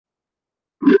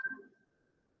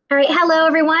All right, hello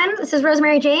everyone. This is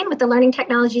Rosemary Jane with the Learning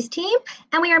Technologies team,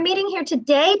 and we are meeting here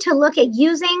today to look at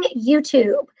using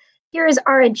YouTube. Here is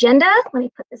our agenda. Let me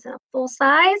put this in a full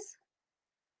size.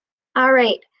 All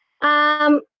right.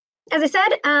 As I said,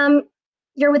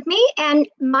 you're with me, and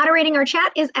moderating our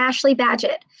chat is Ashley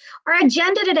Badgett. Our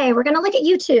agenda today, we're going to look at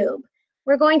YouTube.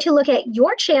 We're going to look at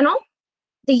your channel,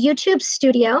 the YouTube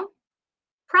studio,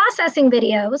 processing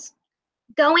videos,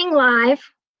 going live,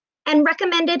 and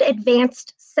recommended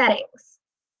advanced settings.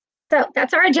 So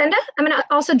that's our agenda. I'm going to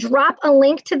also drop a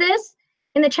link to this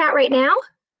in the chat right now.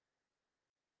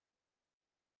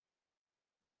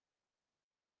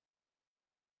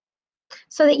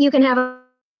 So that you can have a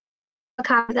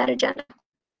copy of that agenda.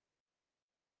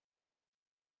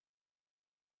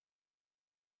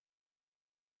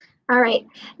 All right,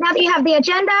 now that you have the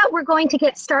agenda, we're going to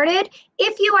get started.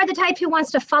 If you are the type who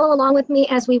wants to follow along with me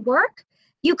as we work,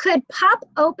 you could pop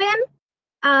open,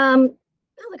 oh,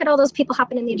 look at all those people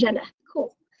hopping in the agenda,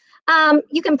 cool.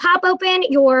 You can pop open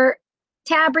your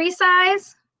tab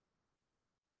resize,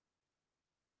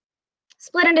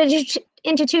 split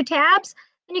into two tabs,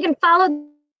 and you can follow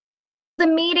the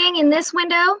meeting in this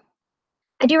window.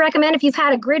 I do recommend if you've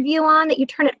had a grid view on that you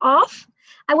turn it off.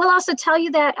 I will also tell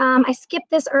you that I skipped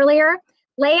this earlier.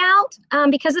 Layout,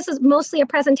 because this is mostly a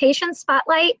presentation,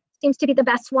 Spotlight seems to be the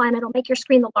best one. It'll make your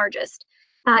screen the largest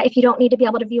if you don't need to be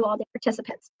able to view all the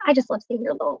participants. I just love seeing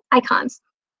your little icons.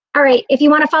 All right, if you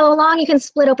want to follow along, you can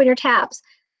split open your tabs.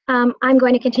 I'm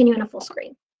going to continue in a full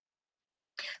screen.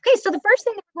 Okay, so the first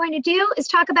thing that we're going to do is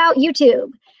talk about YouTube.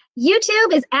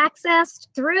 YouTube is accessed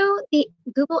through the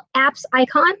Google Apps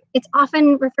icon. It's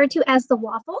often referred to as the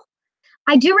waffle.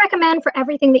 I do recommend for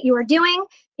everything that you are doing,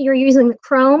 you're using the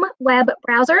Chrome web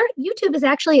browser. YouTube is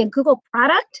actually a Google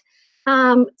product.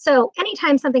 So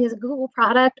anytime something is a Google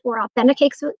product or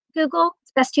authenticates with Google,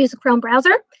 it's best to use the Chrome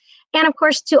browser. And of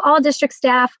course, to all district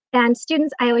staff and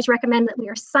students, I always recommend that we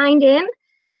are signed in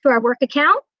to our work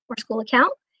account or school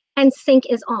account, and sync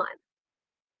is on.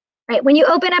 Right, when you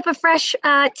open up a fresh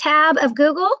tab of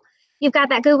Google, you've got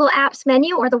that Google Apps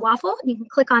menu or the waffle. You can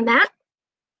click on that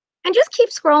and just keep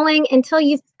scrolling until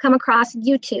you come across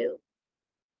YouTube.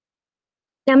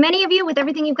 Now, many of you, with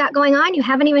everything you've got going on, you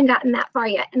haven't even gotten that far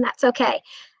yet, and that's okay.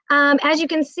 As you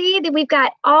can see, that we've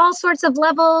got all sorts of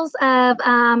levels of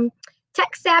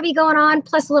tech savvy going on,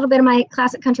 plus a little bit of my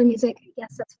classic country music.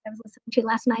 Yes, that's what I was listening to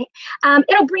last night.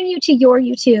 It'll bring you to your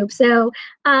YouTube. So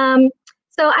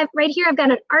right here, I've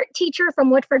got an art teacher from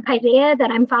Woodford, Paideia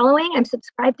that I'm following. I'm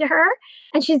subscribed to her,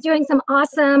 and she's doing some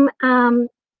awesome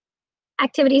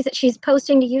activities that she's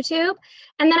posting to YouTube.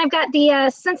 And then I've got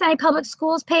the Cincinnati Public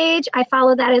Schools page. I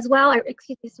follow that as well.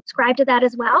 Subscribe to that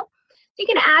as well. You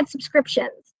can add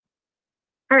subscriptions.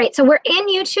 All right, so we're in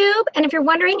YouTube, and if you're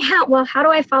wondering how do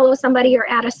I follow somebody or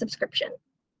add a subscription?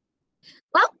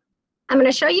 Well, I'm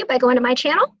going to show you by going to my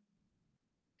channel.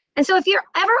 And so if you're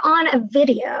ever on a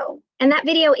video, and that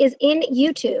video is in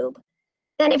YouTube,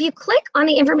 then if you click on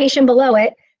the information below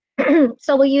it,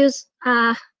 so we'll use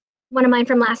one of mine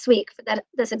from last week for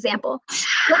this example.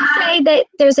 Let's say that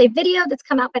there's a video that's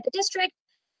come out by the district.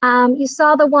 You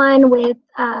saw the one with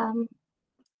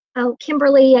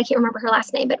Kimberly, I can't remember her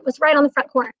last name, but it was right on the front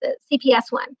corner, the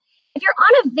CPS one. If you're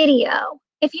on a video,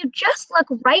 if you just look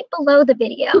right below the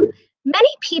video, many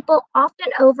people often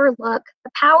overlook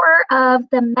the power of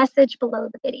the message below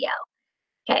the video.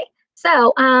 Okay,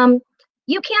 so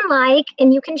you can like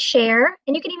and you can share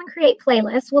and you can even create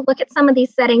playlists. We'll look at some of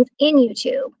these settings in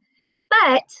YouTube.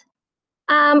 But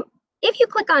if you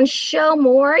click on show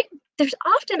more, there's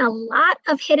often a lot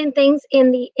of hidden things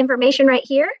in the information right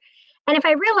here. And if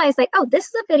I realize like, oh, this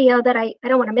is a video that I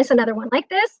don't want to miss another one like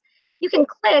this, you can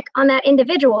click on that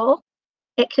individual.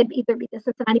 It could either be the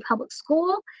Cincinnati Public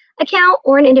School account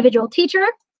or an individual teacher.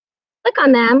 Click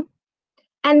on them.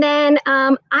 And then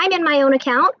I'm in my own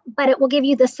account, but it will give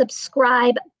you the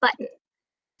subscribe button.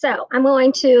 So I'm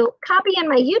going to copy in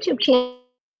my YouTube channel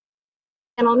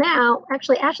now.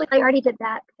 Actually, Ashley, I already did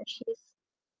that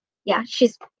because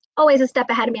she's always a step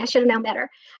ahead of me. I should have known better.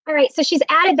 All right, so she's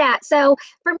added that. So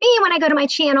for me, when I go to my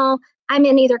channel, I'm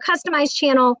in either customized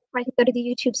channel or I can go to the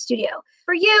YouTube studio.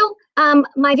 For you,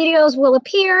 my videos will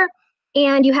appear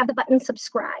and you have the button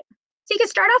subscribe. So you can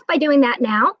start off by doing that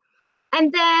now.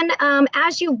 And then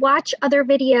as you watch other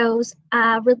videos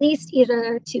released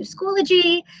either to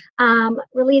Schoology,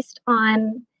 released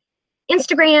on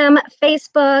Instagram,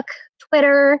 Facebook,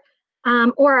 Twitter,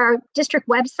 or our district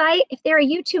website, if they're a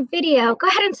YouTube video, go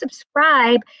ahead and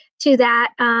subscribe to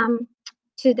that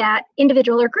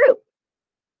individual or group.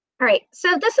 All right,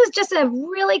 so this is just a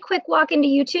really quick walk into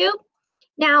YouTube.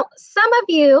 Now, some of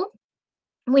you,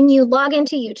 when you log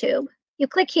into YouTube, you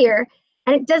click here,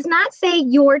 and it does not say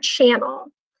your channel.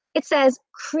 It says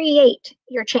create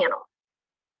your channel.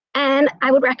 And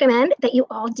I would recommend that you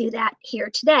all do that here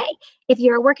today. If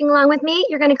you're working along with me,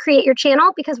 you're going to create your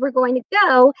channel because we're going to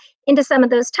go into some of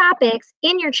those topics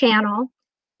in your channel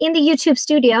in the YouTube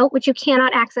studio, which you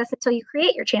cannot access until you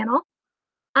create your channel.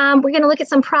 We're going to look at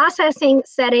some processing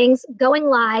settings, going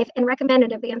live, and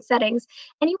recommended advanced settings.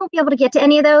 And you won't be able to get to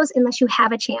any of those unless you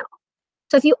have a channel.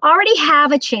 So if you already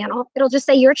have a channel, it'll just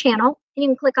say your channel, and you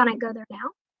can click on it and go there now.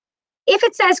 If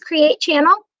it says create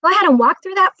channel, go ahead and walk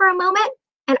through that for a moment,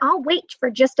 and I'll wait for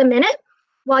just a minute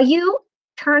while you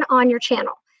turn on your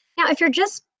channel. Now, if you're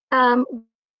just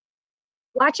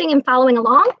watching and following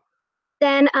along,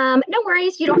 then no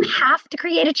worries, you don't have to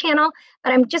create a channel,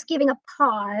 but I'm just giving a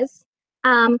pause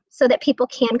so that people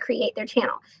can create their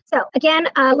channel. So again,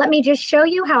 let me just show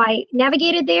you how I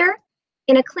navigated there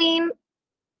in a clean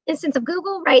instance of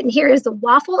Google, right? And here is the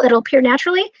waffle, it'll appear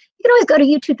naturally. You can always go to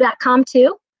youtube.com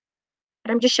too,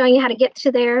 but I'm just showing you how to get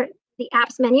to there, the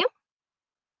apps menu.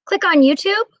 Click on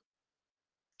YouTube.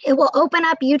 It will open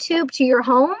up YouTube to your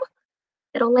home.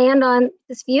 It'll land on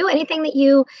this view. Anything that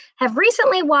you have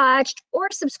recently watched or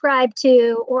subscribed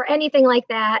to or anything like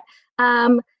that,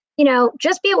 you know,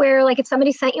 just be aware, like if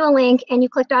somebody sent you a link and you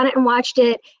clicked on it and watched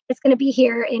it, it's going to be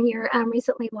here in your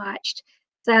recently watched.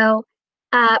 So,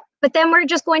 but then we're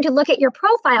just going to look at your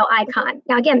profile icon.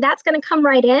 Now, again, that's going to come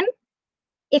right in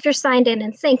if you're signed in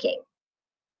and syncing.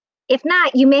 If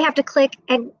not, you may have to click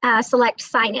and select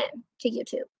sign in to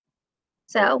YouTube.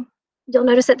 So you'll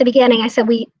notice at the beginning, I said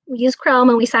we use Chrome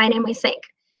and we sign in, we sync.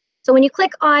 So when you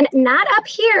click on not up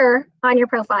here on your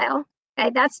profile,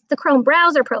 okay, that's the Chrome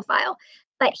browser profile,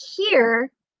 but here,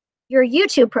 your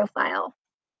YouTube profile,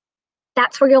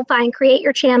 that's where you'll find create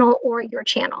your channel or your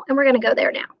channel. And we're going to go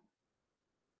there now.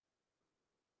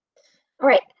 All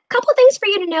right, a couple of things for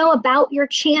you to know about your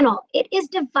channel. It is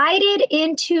divided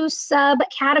into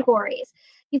subcategories.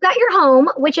 You've got your home,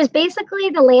 which is basically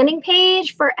the landing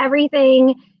page for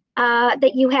everything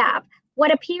that you have.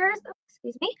 What appears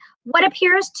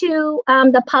to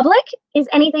the public is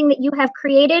anything that you have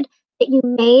created that you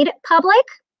made public.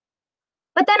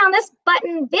 But then on this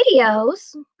button,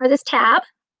 videos, or this tab,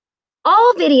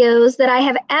 all videos that I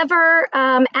have ever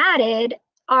added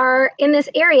are in this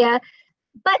area,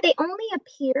 but they only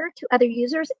appear to other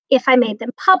users if I made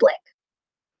them public.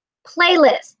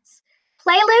 Playlists.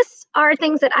 Playlists are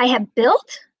things that I have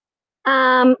built.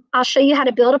 I'll show you how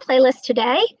to build a playlist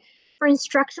today. For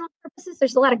instructional purposes,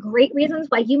 there's a lot of great reasons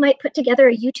why you might put together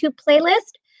a YouTube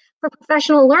playlist. For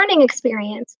professional learning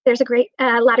experience, there's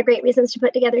a lot of great reasons to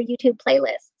put together YouTube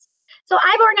playlists. So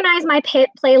I've organized my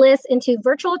playlists into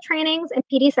virtual trainings and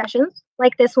PD sessions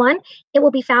like this one. It will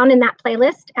be found in that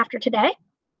playlist after today.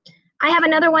 I have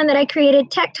another one that I created,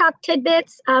 Tech Talk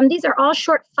Tidbits. These are all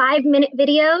short 5-minute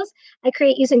videos I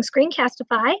create using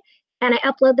Screencastify, and I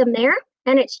upload them there.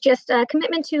 And it's just a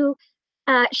commitment to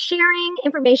sharing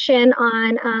information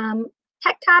on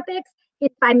tech topics in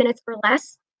 5 minutes or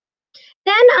less.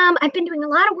 Then I've been doing a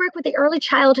lot of work with the early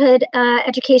childhood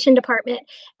education department.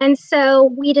 And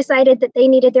so we decided that they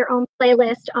needed their own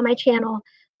playlist on my channel.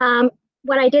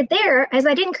 What I did there is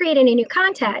I didn't create any new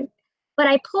content, but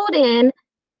I pulled in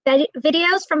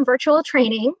videos from virtual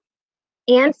training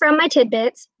and from my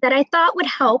tidbits that I thought would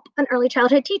help an early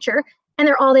childhood teacher, and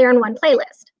they're all there in one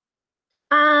playlist.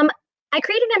 I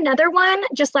created another one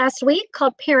just last week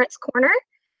called Parents Corner.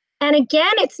 And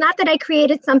again, it's not that I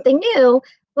created something new,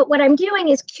 but what I'm doing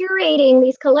is curating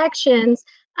these collections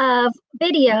of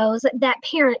videos that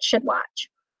parents should watch.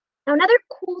 Now, another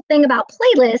cool thing about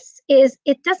playlists is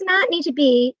it does not need to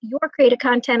be your created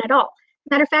content at all.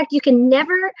 Matter of fact, you could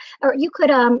never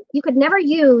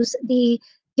use the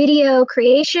video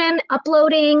creation,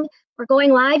 uploading, or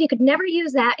going live. You could never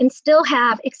use that and still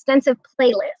have extensive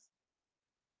playlists.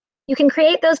 You can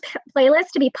create those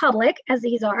playlists to be public, as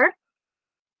these are,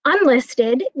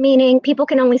 unlisted, meaning people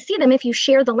can only see them if you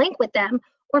share the link with them,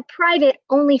 or private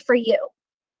only for you.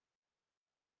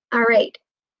 All right.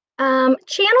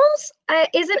 Channels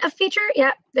isn't a feature.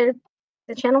 Yeah, they're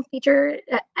the channel feature.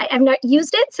 I've not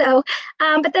used it, so,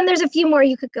 but then there's a few more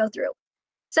you could go through.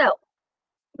 So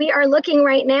we are looking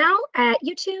right now at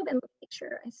YouTube, and make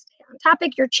sure I stay on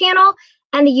topic, your channel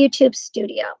and the YouTube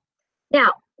studio.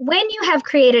 Now, when you have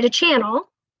created a channel,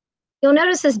 you'll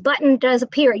notice this button does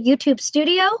appear, YouTube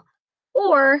Studio,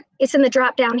 or it's in the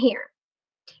drop down here.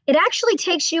 It actually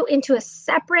takes you into a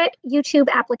separate YouTube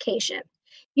application.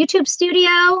 YouTube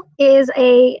Studio is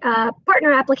a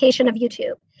partner application of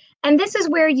YouTube. And this is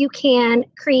where you can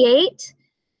create,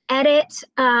 edit,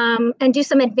 and do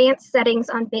some advanced settings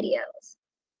on videos.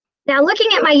 Now, looking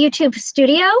at my YouTube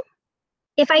Studio,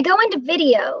 if I go into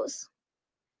videos,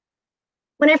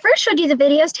 when I first showed you the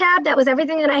videos tab, that was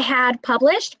everything that I had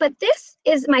published, but this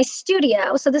is my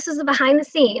studio. So this is the behind the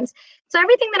scenes. So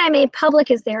everything that I made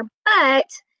public is there, but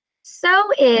so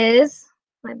is,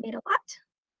 I made a lot.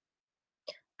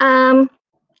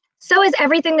 So is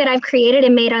everything that I've created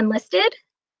and made unlisted.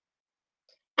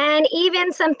 And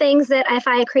even some things that if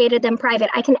I created them private,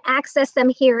 I can access them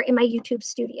here in my YouTube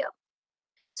studio.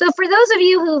 So for those of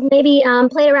you who maybe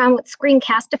played around with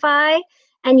Screencastify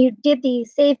and you did the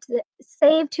save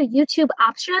to YouTube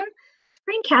option,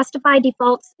 Screencastify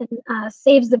defaults and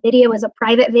saves the video as a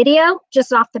private video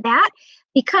just off the bat,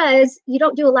 because you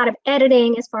don't do a lot of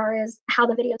editing as far as how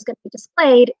the video is going to be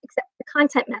displayed, except the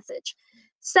content message.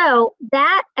 So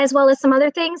that, as well as some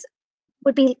other things,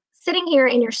 would be sitting here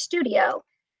in your studio.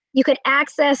 You could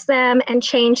access them and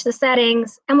change the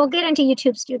settings, and we'll get into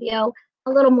YouTube Studio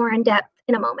a little more in depth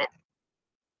in a moment.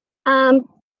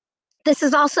 This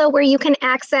is also where you can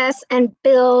access and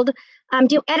build,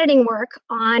 do editing work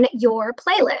on your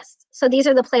playlists. So these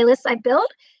are the playlists I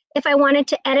built. If I wanted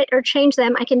to edit or change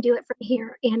them, I can do it from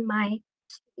here in my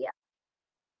studio.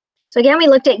 So again, we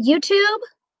looked at YouTube,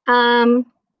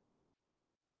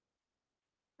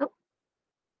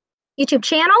 YouTube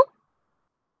channel,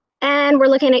 and we're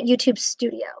looking at YouTube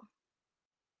Studio.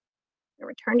 I'll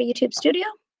return to YouTube Studio.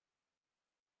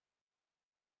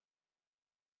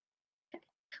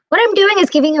 What I'm doing is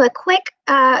giving you a quick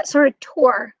sort of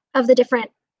tour of the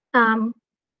different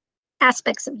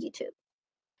aspects of YouTube.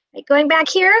 Right, going back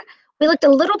here, we looked a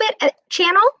little bit at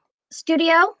channel,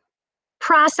 studio,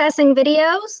 processing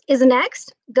videos is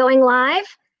next, going live,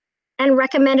 and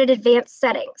recommended advanced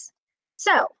settings.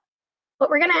 So what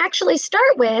we're going to actually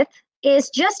start with is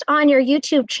just on your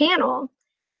YouTube channel,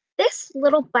 this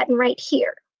little button right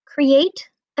here, create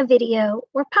a video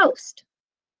or post.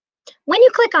 When you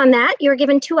click on that, you're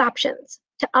given two options: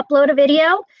 to upload a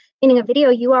video, meaning a video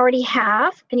you already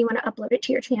have and you want to upload it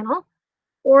to your channel,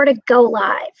 or to go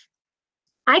live.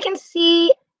 I can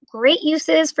see great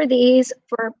uses for these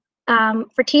for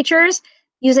teachers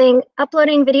using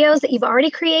uploading videos that you've already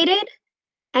created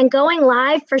and going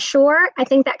live for sure. I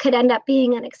think that could end up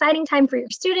being an exciting time for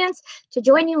your students to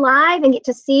join you live and get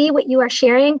to see what you are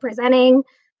sharing, presenting,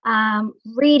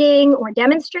 reading, or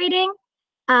demonstrating.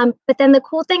 But then the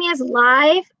cool thing is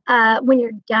live, when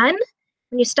you're done,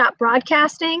 when you stop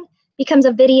broadcasting, becomes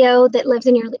a video that lives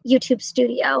in your YouTube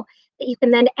studio that you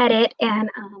can then edit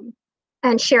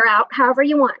and share out however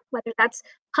you want, whether that's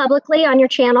publicly on your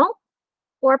channel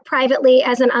or privately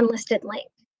as an unlisted link.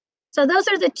 So those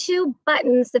are the two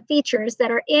buttons, the features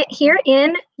that are here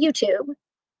in YouTube.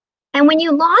 And when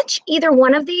you launch either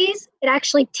one of these, it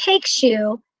actually takes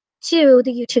you to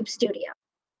the YouTube studio.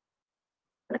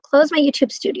 I'm going to close my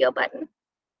YouTube studio button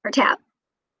or tab.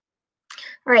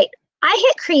 All right, I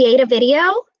hit create a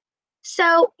video.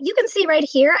 So you can see right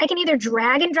here, I can either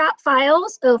drag and drop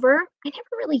files over. I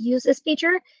never really use this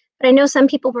feature, but I know some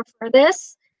people prefer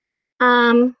this.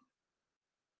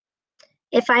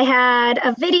 If I had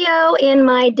a video in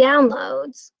my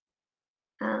downloads,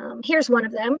 here's one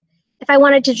of them. If I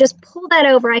wanted to just pull that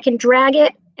over, I can drag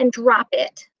it and drop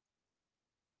it,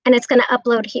 and it's going to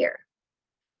upload here.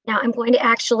 Now I'm going to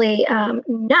actually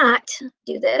not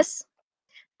do this.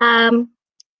 Upload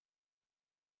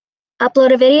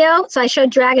a video. So I showed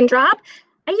drag and drop.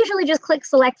 I usually just click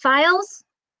select files.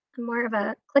 I'm more of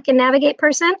a click and navigate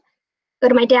person. Go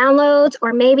to my downloads,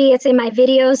 or maybe it's in my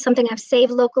videos, something I've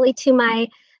saved locally to my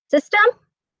system.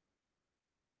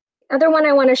 Other one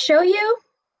I want to show you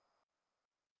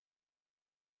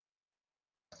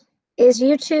is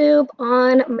YouTube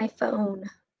on my phone.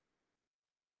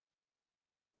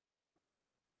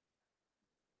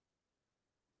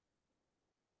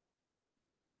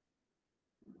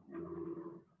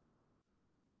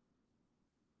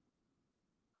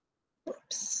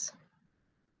 Oops.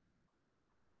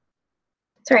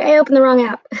 Sorry, I opened the wrong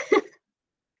app.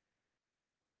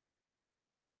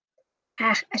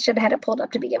 I should have had it pulled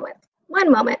up to begin with.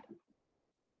 One moment.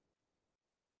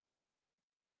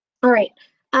 All right.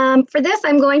 For this,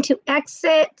 I'm going to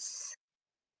exit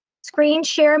screen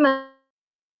share mode.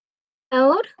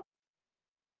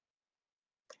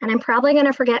 And I'm probably going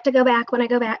to forget to go back when I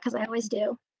go back, because I always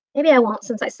do. Maybe I won't,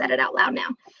 since I said it out loud now.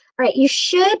 All right, you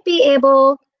should be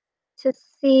able to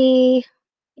see,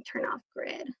 let me turn off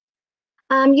grid.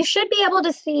 You should be able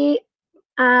to see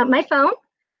my phone.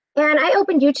 And I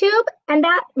opened YouTube, and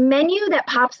that menu that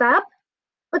pops up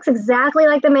looks exactly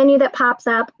like the menu that pops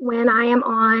up when I am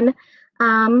on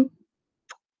the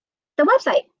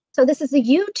website. So this is the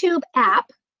YouTube app.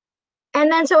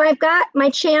 And then so I've got my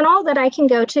channel that I can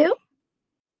go to.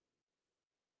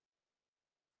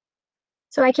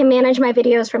 So I can manage my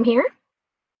videos from here.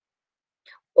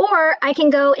 Or I can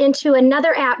go into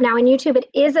another app. Now in YouTube, it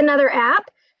is another app.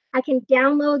 I can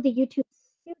download the YouTube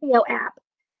Studio app.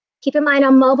 Keep in mind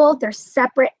on mobile, they're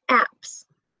separate apps.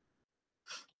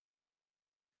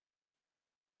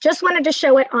 Just wanted to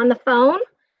show it on the phone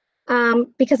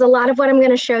because a lot of what I'm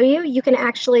going to show you, you can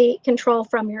actually control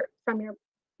from your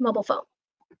mobile phone.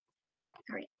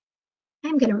 All right,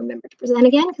 I'm going to remember to present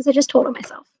again because I just told on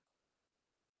myself.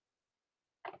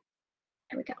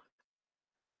 There we go.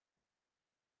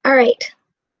 All right.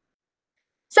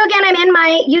 So again, I'm in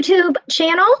my YouTube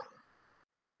channel.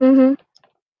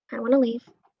 I want to leave.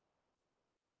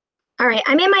 All right,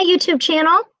 I'm in my YouTube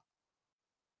channel.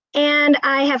 And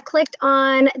I have clicked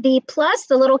on the plus,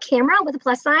 the little camera with the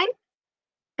plus sign.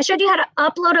 I showed you how to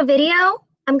upload a video.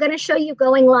 I'm going to show you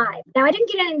going live. Now, I didn't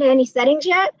get into any settings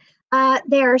yet.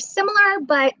 They're similar,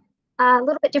 but a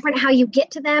little bit different how you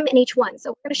get to them in each one.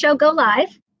 So we're going to show go live.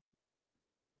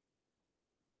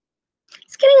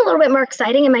 It's getting a little bit more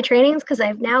exciting in my trainings because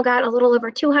I've now got a little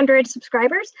over 200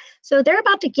 subscribers. So they're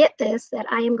about to get this, that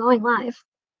I am going live.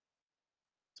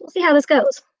 So we'll see how this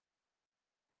goes.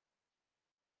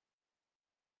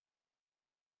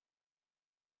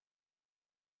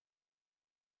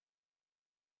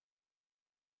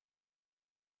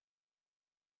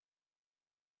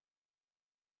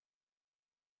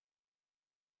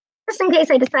 Just in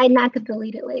case I decide not to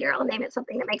delete it later, I'll name it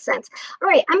something that makes sense. All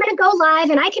right, I'm going to go live,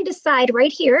 and I can decide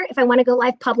right here if I want to go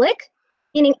live public,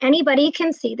 meaning anybody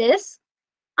can see this,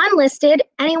 unlisted,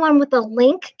 anyone with a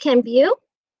link can view,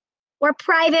 or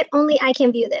private, only I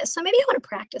can view this. So maybe I want to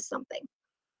practice something.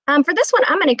 For this one,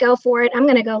 I'm going to go for it. I'm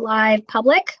going to go live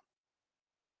public.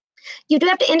 You do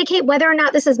have to indicate whether or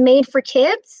not this is made for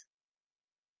kids.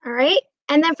 All right.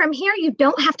 And then from here, you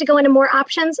don't have to go into more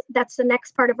options. That's the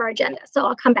next part of our agenda. So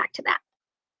I'll come back to that.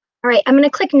 All right, I'm going to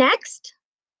click next.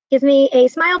 Gives me a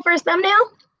smile for a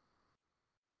thumbnail.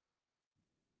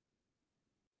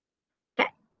 Okay,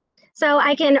 so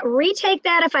I can retake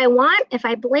that if I want, if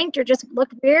I blinked or just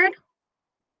looked weird.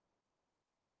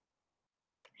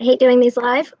 I hate doing these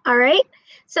live. All right,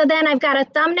 so then I've got a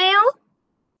thumbnail,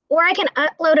 or I can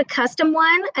upload a custom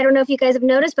one. I don't know if you guys have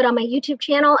noticed, but on my YouTube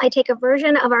channel, I take a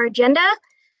version of our agenda,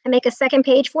 I make a second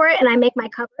page for it, and I make my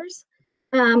covers.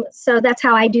 So that's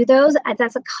how I do those.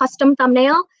 That's a custom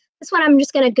thumbnail. This one, I'm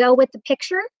just going to go with the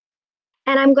picture,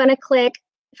 and I'm going to click,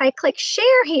 if I click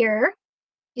share here,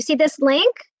 you see this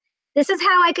link? This is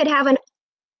how I could have an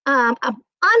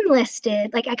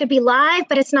unlisted, like I could be live,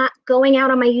 but it's not going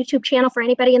out on my YouTube channel for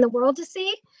anybody in the world to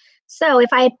see. So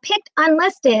if I had picked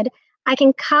unlisted, I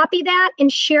can copy that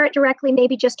and share it directly,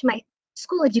 maybe just to my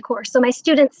Schoology course, so my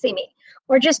students see me,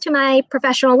 or just to my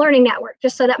professional learning network,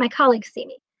 just so that my colleagues see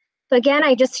me. So again,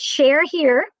 I just share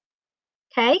here,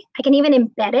 okay? I can even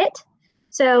embed it.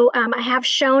 So I have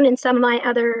shown in some of my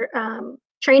other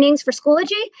trainings for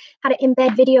Schoology how to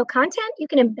embed video content. You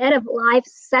can embed a live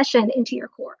session into your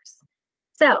course.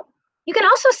 So you can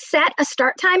also set a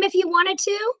start time if you wanted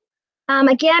to.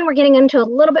 Again, we're getting into a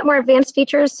little bit more advanced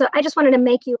features, so I just wanted to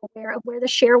make you aware of where the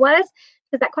share was,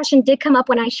 because that question did come up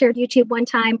when I shared YouTube one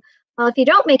time. Well, if you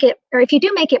don't make it, or if you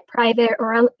do make it private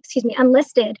or, excuse me,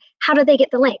 unlisted, how do they get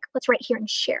the link? Let's right here and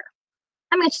share.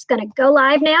 I'm just going to go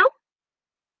live now.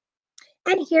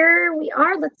 And here we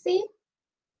are. Let's see.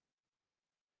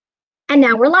 And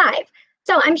now we're live.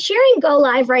 So I'm sharing Go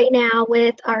Live right now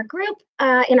with our group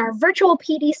in our virtual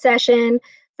PD session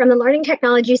from the Learning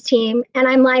Technologies team, and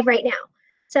I'm live right now.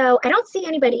 So I don't see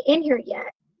anybody in here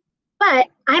yet, but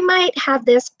I might have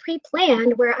this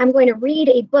pre-planned where I'm going to read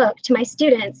a book to my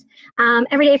students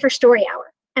every day for story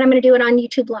hour, and I'm going to do it on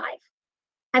YouTube Live.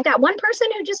 I've got one person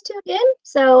who just tuned in,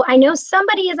 so I know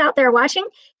somebody is out there watching.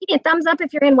 Give me a thumbs up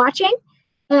if you're in watching,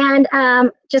 and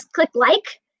just click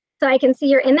like so I can see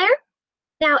you're in there.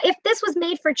 Now, if this was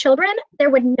made for children, there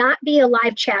would not be a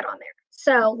live chat on there.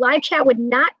 So live chat would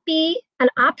not be an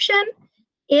option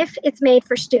if it's made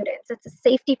for students. It's a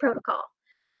safety protocol.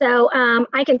 So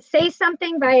I can say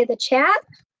something via the chat.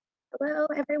 Hello,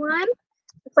 everyone.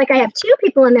 Looks like I have 2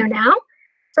 people in there now.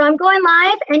 So I'm going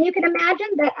live, and you can imagine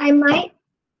that I might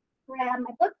grab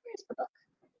my book. Where's the book?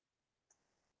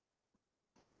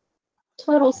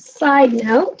 Total side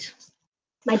note,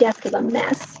 my desk is a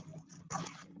mess.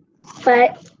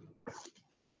 But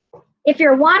if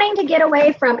you're wanting to get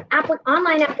away from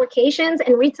online applications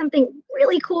and read something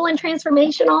really cool and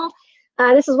transformational,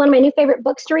 this is one of my new favorite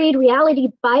books to read, Reality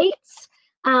Bites.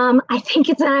 I think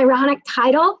it's an ironic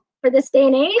title for this day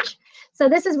and age. So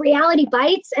this is Reality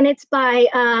Bites, and it's by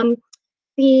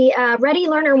the Ready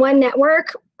Learner One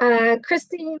Network,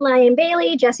 Christine Lyon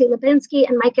Bailey, Jesse Lipinski,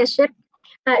 and Micah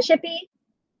Shippey.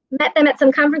 met them at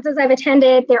some conferences I've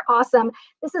attended. They're awesome.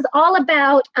 This is all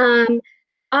about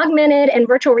augmented and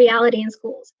virtual reality in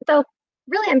schools. So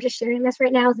really, I'm just sharing this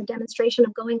right now as a demonstration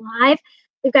of going live.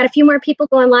 We've got a few more people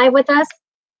going live with us.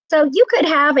 So you could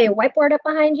have a whiteboard up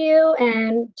behind you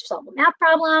and solve a math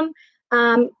problem.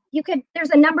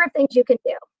 There's a number of things you can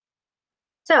do.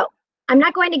 So I'm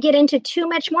not going to get into too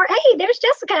much more. Hey, there's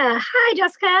Jessica. Hi,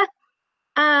 Jessica.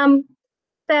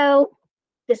 So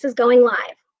this is going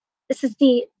live. This is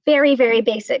the very, very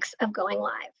basics of going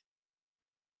live.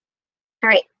 All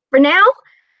right, for now,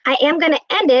 I am going to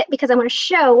end it because I want to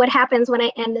show what happens when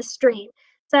I end this stream.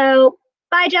 So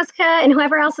bye, Jessica, and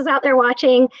whoever else is out there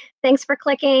watching. Thanks for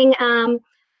clicking.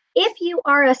 If you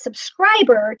are a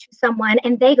subscriber to someone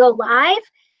and they go live,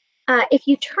 if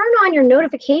you turn on your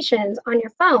notifications on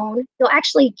your phone, you'll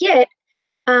actually get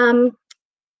an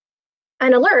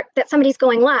alert that somebody's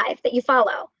going live that you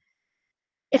follow.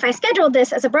 If I scheduled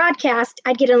this as a broadcast,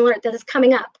 I'd get an alert that it's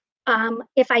coming up.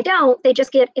 If I don't, they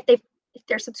just get, if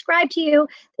they're subscribed to you,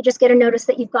 they just get a notice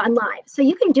that you've gone live. So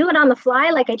you can do it on the fly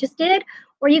like I just did,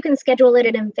 or you can schedule it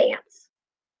in advance.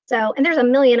 So, and there's a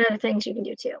million other things you can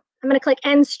do too. I'm going to click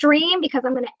end stream because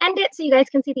I'm going to end it so you guys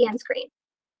can see the end screen.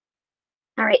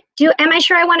 All right, am I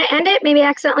sure I want to end it? Maybe I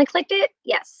accidentally clicked it.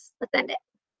 Yes, let's end it.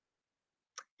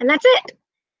 And that's it.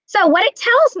 So what it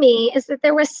tells me is that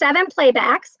there were 7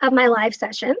 playbacks of my live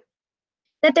session,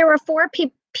 that there were 4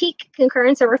 peak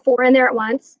concurrents, there were 4 in there at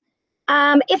once.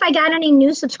 If I got any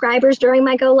new subscribers during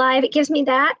my go live, it gives me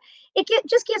that.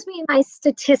 Just gives me my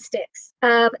statistics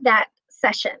of that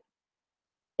session.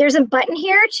 There's a button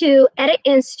here to edit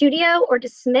in studio or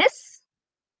dismiss.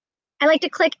 I like to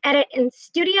click edit in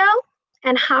studio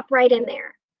and hop right in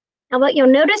there. Now what you'll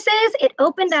notice is it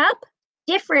opened up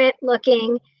different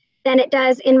looking than it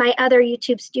does in my other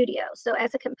YouTube studio. So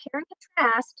as a compare and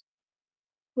contrast,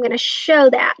 I'm going to show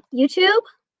that. YouTube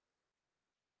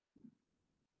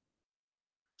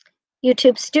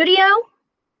Studio.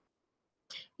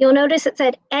 You'll notice it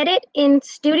said edit in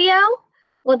studio.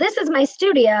 Well, this is my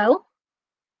studio.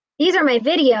 These are my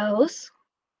videos,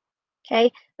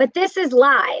 okay? But this is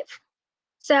live.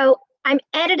 So I'm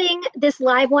editing this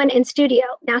live one in studio.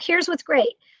 Now here's what's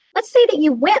great. Let's say that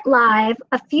you went live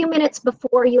a few minutes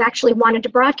before you actually wanted to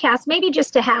broadcast, maybe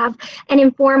just to have an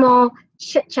informal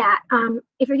chit chat.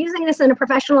 If you're using this in a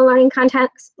professional learning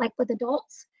context, like with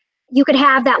adults, you could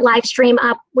have that live stream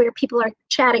up where people are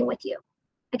chatting with you.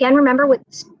 Again, remember with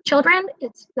children,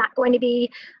 it's not going to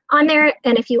be on there.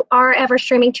 And if you are ever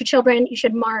streaming to children, you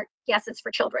should mark, yes, it's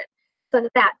for children, so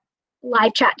that that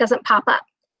live chat doesn't pop up.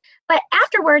 But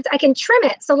afterwards, I can trim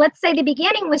it. So let's say the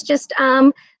beginning was just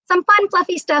some fun,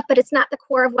 fluffy stuff, but it's not the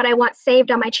core of what I want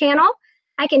saved on my channel.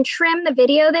 I can trim the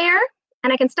video there,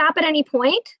 and I can stop at any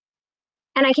point,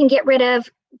 and I can get rid of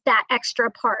that extra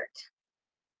part.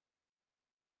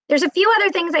 There's a few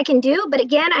other things I can do, but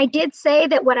again, I did say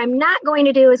that what I'm not going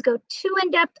to do is go too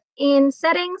in-depth in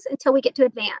settings until we get to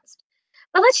advanced.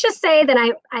 But let's just say that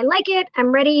I like it.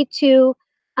 I'm ready to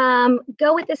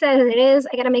go with this as it is.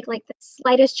 I got to make like the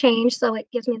slightest change so it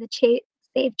gives me the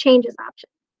save changes option.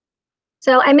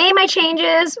 So I made my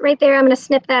changes right there. I'm going to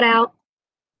snip that out.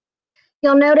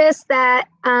 You'll notice that,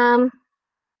 well,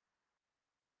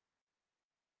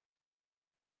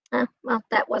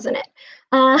 that wasn't it.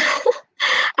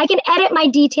 I can edit my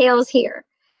details here.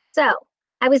 So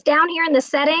I was down here in the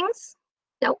settings.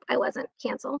 Nope, I wasn't.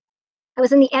 Cancel. I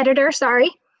was in the editor, sorry.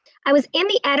 I was in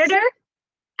the editor.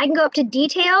 I can go up to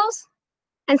details.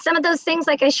 And some of those things,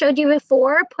 like I showed you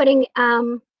before, putting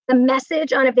the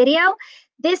message on a video.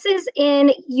 This is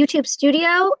in YouTube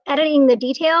Studio. Editing the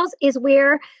details is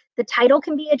where the title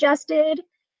can be adjusted.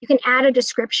 You can add a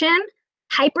description.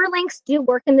 Hyperlinks do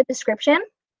work in the description.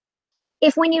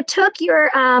 If when you took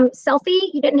your selfie,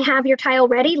 you didn't have your tile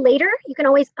ready later, you can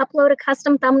always upload a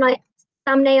custom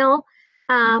thumbnail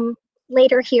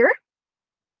later here.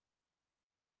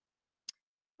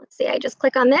 Let's see, I just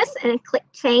click on this and click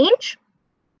change.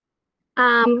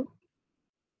 I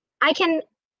can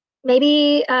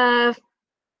maybe,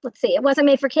 let's see, it wasn't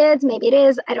made for kids, maybe it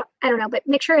is, I don't know, but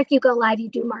make sure if you go live, you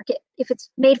do mark it. If it's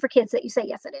made for kids, that you say,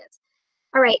 yes, it is.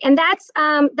 All right, and that's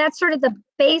sort of the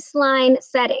baseline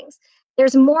settings.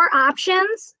 There's more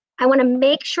options. I want to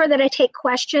make sure that I take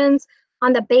questions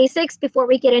on the basics before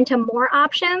we get into more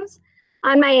options.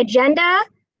 On my agenda,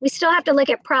 we still have to look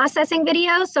at processing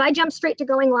videos, so I jump straight to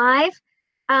going live.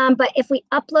 But if we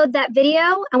upload that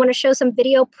video, I want to show some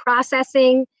video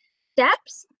processing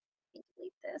steps.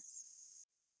 Delete this.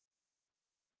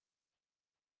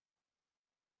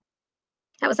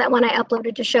 That was that one I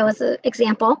uploaded to show as an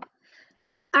example.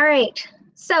 All right,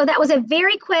 so that was a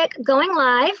very quick going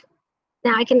live.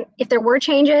 Now I can, if there were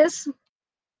changes,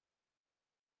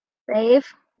 save.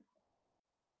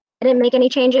 I didn't make any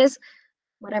changes,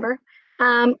 whatever.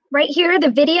 Right here,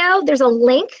 the video, there's a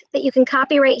link that you can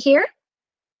copy right here.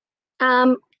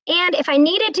 And if I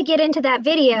needed to get into that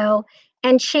video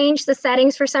and change the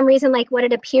settings for some reason, like what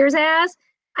it appears as,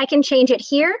 I can change it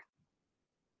here.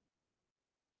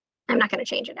 I'm not going to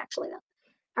change it actually though.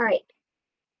 All right.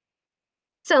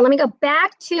 So let me go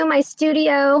back to my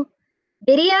studio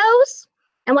videos.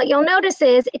 And what you'll notice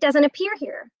is it doesn't appear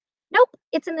here. Nope,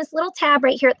 it's in this little tab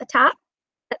right here at the top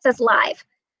that says live.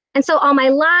 And so all my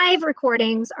live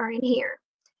recordings are in here.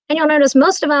 And you'll notice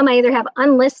most of them I either have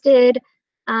unlisted.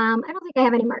 I don't think I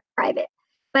have any marked private,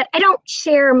 but I don't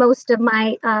share most of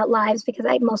my lives because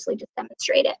I mostly just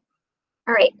demonstrate it.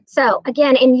 All right, so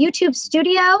again, in YouTube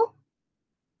Studio,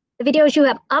 the videos you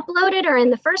have uploaded are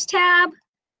in the first tab.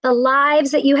 The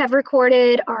lives that you have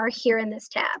recorded are here in this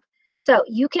tab. So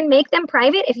you can make them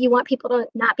private if you want people to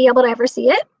not be able to ever see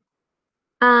it.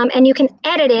 And you can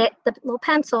edit it, the little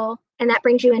pencil, and that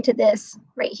brings you into this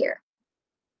right here.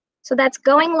 So that's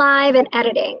going live and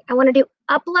editing. I want to do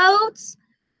uploads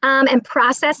and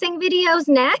processing videos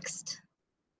next.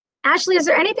 Ashley, is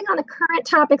there anything on the current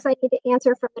topics I need to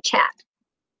answer from the chat?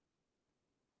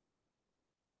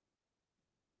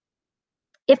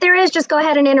 If there is, just go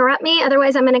ahead and interrupt me.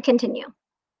 Otherwise, I'm going to continue.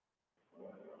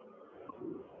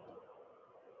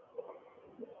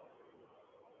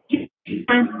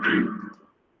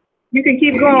 You can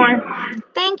keep going.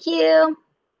 Thank you.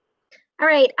 All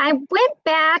right, I went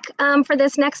back for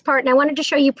this next part and I wanted to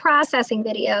show you processing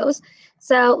videos.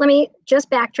 So let me just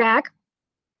backtrack.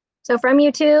 So from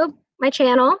YouTube, my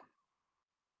channel,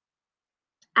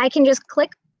 I can just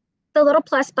click the little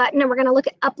plus button and we're going to look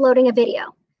at uploading a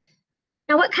video.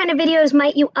 Now, what kind of videos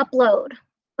might you upload?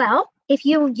 Well, if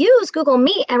you use Google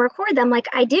Meet and record them like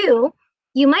I do,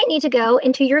 you might need to go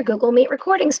into your Google Meet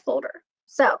recordings folder.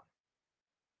 So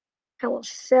I will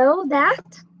show that.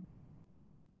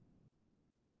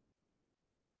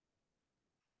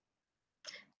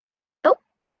 Oh,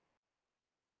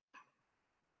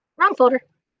 wrong folder.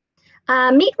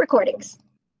 Meet recordings.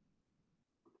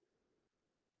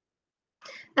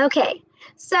 Okay,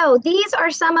 so these are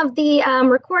some of the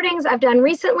recordings I've done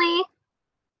recently.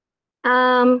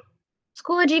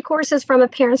 Schoology courses from a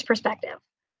parent's perspective.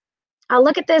 I'll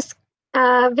look at this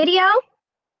video.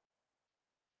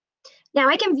 Now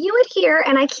I can view it here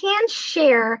and I can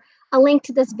share a link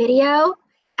to this video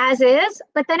as is,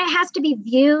 but then it has to be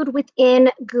viewed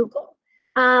within Google.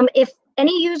 If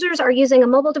any users are using a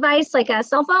mobile device like a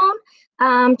cell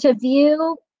phone to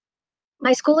view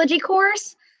my Schoology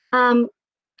course,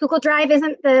 Google Drive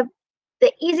isn't the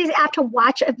easiest app to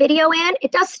watch a video in.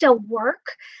 It does still work,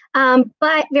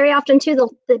 but very often too,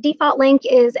 the default link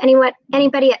is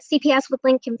anybody at CPS with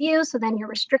link can view, so then you're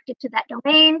restricted to that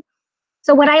domain.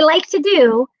 So what I like to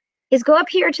do is go up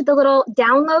here to the little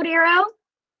download arrow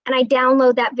and I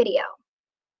download that video.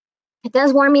 It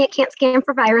does warn me it can't scan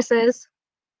for viruses.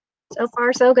 So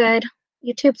far, so good.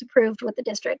 YouTube's approved with the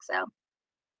district, so.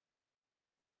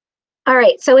 All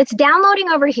right, so it's downloading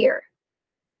over here.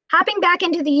 Hopping back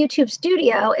into the YouTube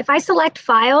Studio, if I select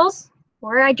files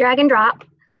or I drag and drop,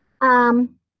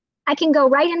 I can go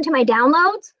right into my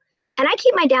downloads. And I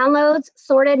keep my downloads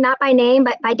sorted not by name,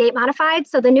 but by date modified.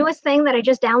 So the newest thing that I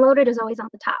just downloaded is always on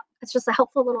the top. It's just a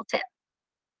helpful little tip.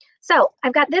 So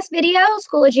I've got this video,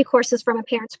 Schoology courses from a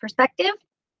parent's perspective.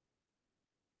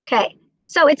 Okay,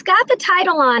 so it's got the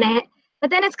title on it, but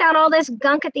then it's got all this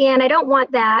gunk at the end. I don't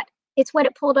want that. It's what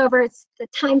it pulled over. It's the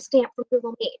timestamp from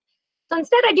Google Meet. So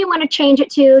instead, I do want to change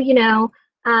it to, you know,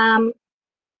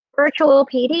 virtual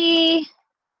PD,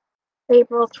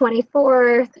 April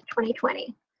 24th,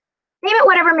 2020. Name it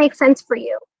whatever makes sense for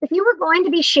you. If you were going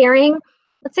to be sharing,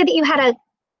 let's say that you had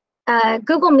a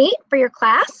Google Meet for your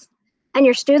class and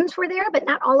your students were there, but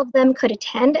not all of them could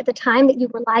attend at the time that you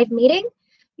were live meeting,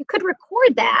 you could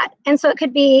record that. And so it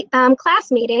could be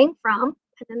class meeting from,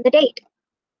 and then the date.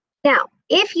 Now,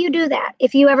 if you do that,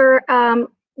 if you ever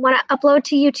want to upload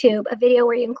to YouTube a video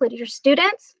where you included your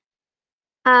students,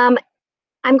 I'm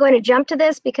going to jump to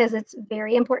this because it's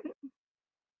very important.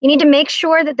 You need to make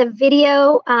sure that the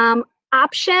video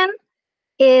option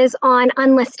is on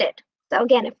unlisted. So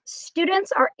again, if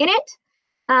students are in it,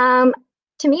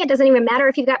 to me, it doesn't even matter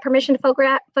if you've got permission to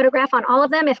photograph on all of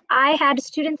them. If I had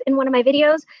students in one of my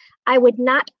videos, I would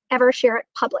not ever share it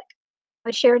public. I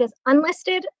would share it as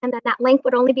unlisted, and then that link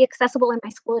would only be accessible in my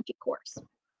Schoology course.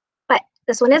 But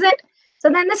this one isn't. So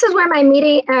then this is where my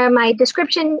meeting, my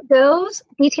description goes,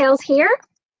 details here.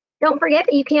 Don't forget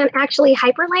that you can actually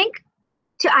hyperlink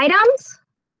to items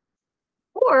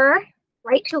or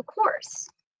right to a course.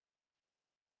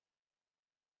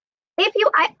 if you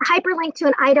hyperlink to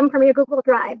an item from your Google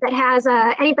Drive that has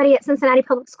anybody at Cincinnati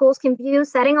Public Schools can view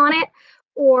setting on it,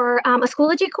 or a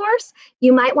Schoology course,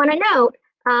 you might want to note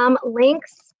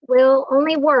links will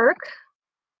only work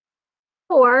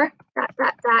for ...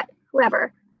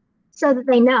 whoever, so that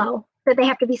they know that they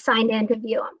have to be signed in to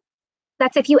view them.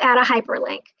 That's if you add a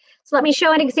hyperlink. So let me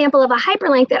show an example of a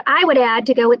hyperlink that I would add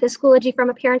to go with the Schoology from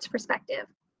a parent's perspective.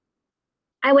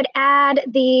 I would add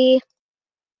the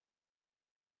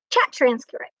chat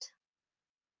transcript,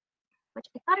 which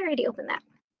I thought I already opened that.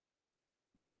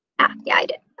 Yeah, I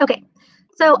did. Okay,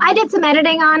 so I did some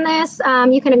editing on this.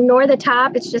 You can ignore the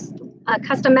top. It's just a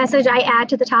custom message I add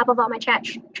to the top of all my chat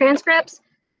transcripts.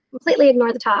 Completely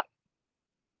ignore the top.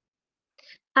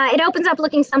 It opens up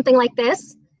looking something like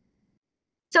this.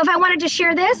 So if I wanted to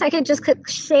share this, I could just click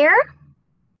share,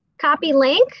 copy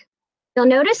link. You'll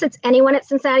notice it's anyone at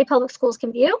Cincinnati Public Schools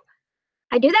can view.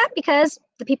 I do that because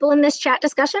the people in this chat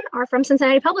discussion are from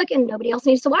Cincinnati Public and nobody else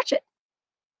needs to watch it.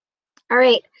 All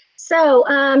right, so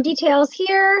details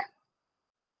here.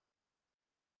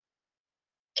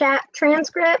 Chat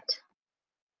transcript,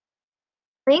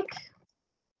 link,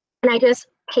 and I just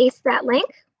paste that link.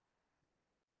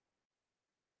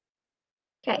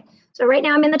 Okay, so right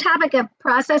now I'm in the topic of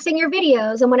processing your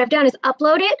videos, and what I've done is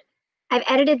upload it. I've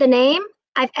edited the name.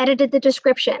 I've edited the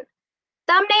description.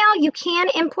 Thumbnail, you can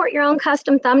import your own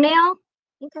custom thumbnail. I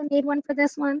think I made one for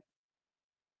this one.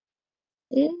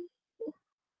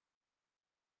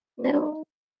 No.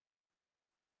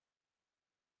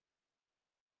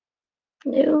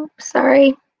 No, sorry.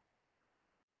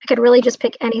 I could really just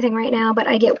pick anything right now, but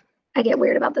I get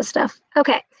weird about this stuff.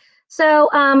 Okay, so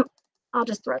I'll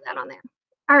just throw that on there.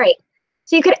 All right,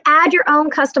 so you could add your own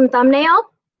custom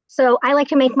thumbnail. So I like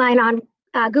to make mine on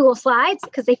Google Slides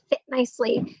because they fit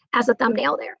nicely as a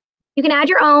thumbnail there. You can add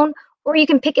your own, or you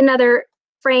can pick another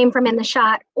frame from in the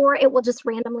shot, or it will just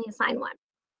randomly assign one.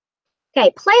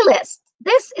 Okay, playlist.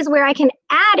 This is where I can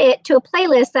add it to a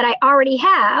playlist that I already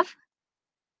have,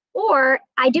 or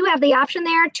I do have the option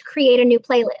there to create a new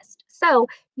playlist. So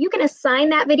you can assign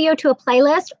that video to a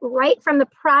playlist right from the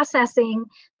processing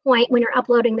point when you're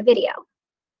uploading the video.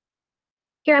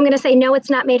 Here I'm going to say, no, it's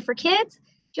not made for kids.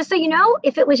 Just so you know,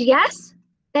 if it was yes,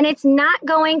 then it's not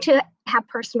going to have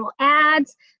personal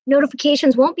ads.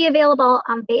 Notifications won't be available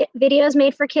on videos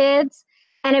made for kids.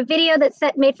 And a video that's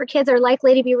made for kids are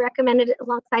likely to be recommended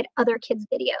alongside other kids'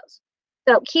 videos.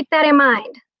 So keep that in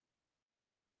mind.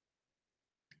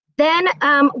 Then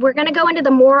we're going to go into the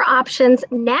more options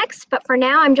next, but for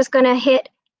now, I'm just going to hit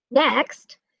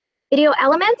next. Video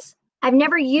elements. I've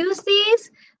never used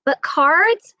these, but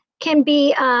cards can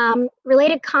be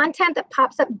related content that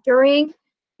pops up during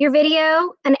your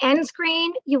video. An end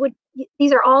screen,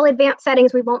 these are all advanced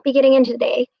settings we won't be getting into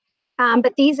today,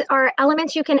 but these are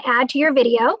elements you can add to your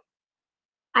video.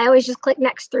 I always just click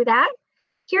next through that.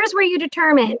 Here's where you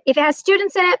determine if it has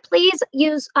students in it, please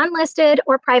use unlisted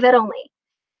or private only.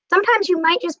 Sometimes you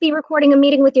might just be recording a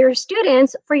meeting with your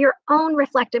students for your own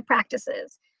reflective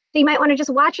practices. So you might want to just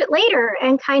watch it later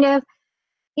and kind of,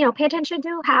 pay attention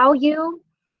to how you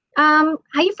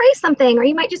phrase something, or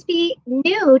you might just be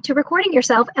new to recording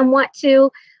yourself and want to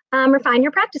refine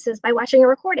your practices by watching a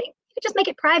recording. You could just make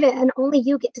it private and only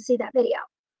you get to see that video.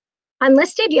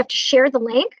 Unlisted, you have to share the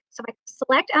link. So I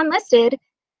select unlisted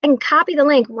and copy the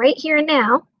link right here and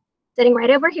now, sitting right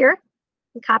over here,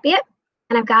 and copy it,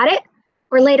 and I've got it.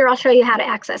 Or later I'll show you how to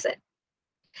access it.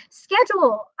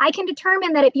 Schedule, I can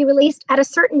determine that it be released at a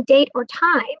certain date or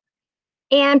time.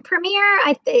 And Premiere,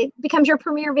 it becomes your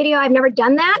Premiere video. I've never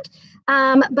done that,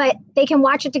 but they can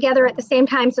watch it together at the same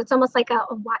time. So it's almost like a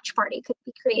watch party could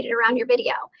be created around your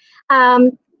video.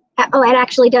 It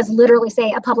actually does literally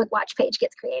say a public watch page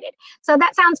gets created. So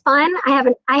that sounds fun.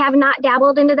 I have not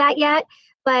dabbled into that yet,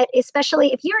 but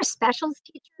especially if you're a specials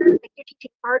teacher, like you're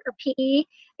teaching art or PE,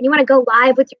 and you want to go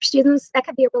live with your students, that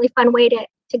could be a really fun way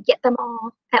to get them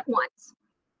all at once.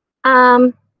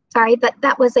 Sorry, but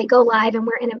that was a go live and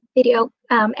we're in a video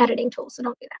editing tool, so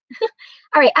don't do that.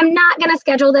 All right, I'm not gonna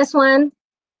schedule this one.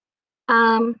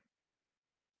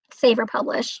 Save or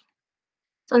publish.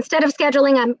 So instead of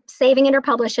scheduling, I'm saving it or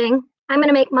publishing. I'm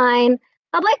gonna make mine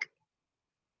public.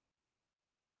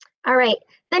 All right,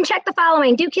 then check the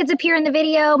following. Do kids appear in the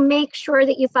video? Make sure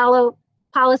that you follow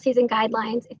policies and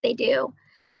guidelines if they do.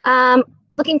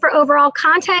 Looking for overall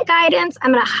content guidance,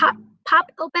 I'm gonna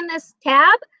pop open this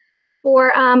tab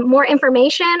for more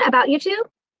information about YouTube.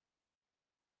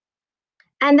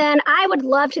 And then I would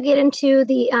love to get into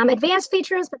the advanced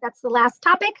features, but that's the last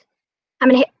topic. I'm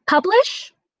gonna hit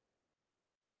publish.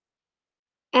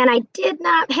 And I did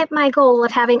not hit my goal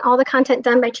of having all the content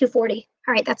done by 2:40.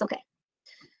 All right, that's okay.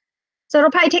 So it'll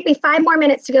probably take me 5 more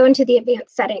minutes to go into the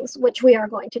advanced settings, which we are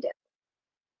going to do.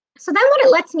 So then what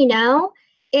it lets me know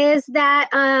is that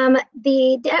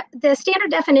the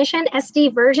standard definition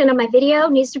SD version of my video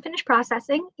needs to finish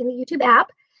processing in the YouTube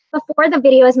app before the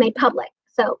video is made public.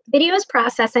 So video is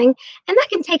processing, and that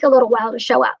can take a little while to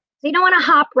show up. So you don't want to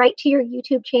hop right to your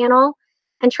YouTube channel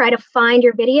and try to find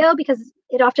your video because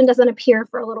it often doesn't appear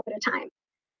for a little bit of time.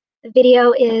 The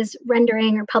video is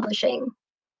rendering or processing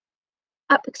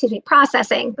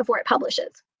before it publishes.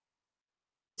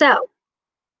 So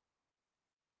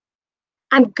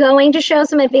I'm going to show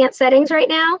some advanced settings right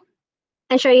now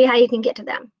and show you how you can get to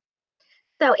them.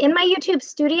 So in my YouTube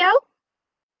studio,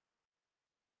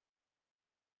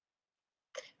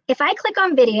 if I click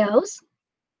on videos,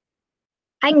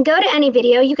 I can go to any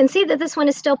video. You can see that this one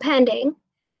is still pending.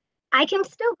 I can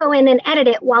still go in and edit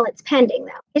it while it's pending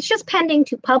though. It's just pending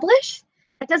to publish.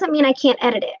 That doesn't mean I can't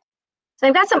edit it. So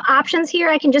I've got some options here.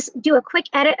 I can just do a quick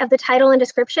edit of the title and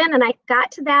description, and I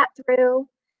got to that through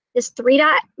this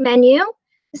 3-dot menu.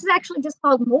 This is actually just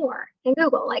called More in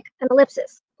Google, like an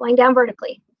ellipsis going down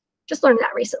vertically. Just learned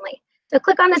that recently. So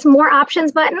click on this More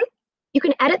Options button. You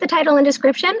can edit the title and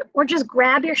description, or just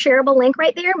grab your shareable link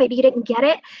right there. Maybe you didn't get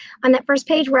it on that first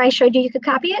page where I showed you could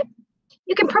copy it.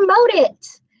 You can promote it,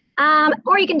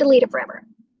 or you can delete it forever.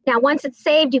 Now, once it's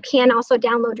saved, you can also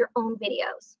download your own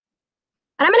videos.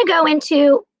 But I'm going to go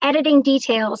into editing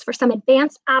details for some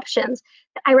advanced options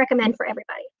that I recommend for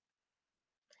everybody.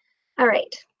 All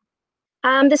right.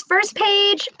 This first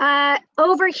page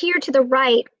over here to the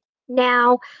right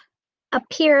now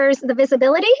appears the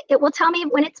visibility. It will tell me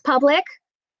when it's public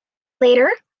later.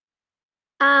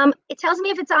 It tells me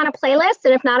if it's on a playlist,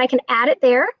 and if not, I can add it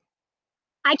there.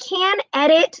 I can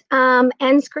edit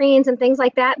end screens and things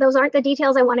like that. Those aren't the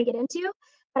details I want to get into,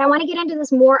 but I want to get into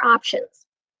this More Options.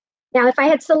 Now, if I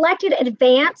had selected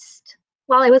advanced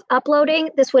while I was uploading,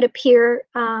 this would appear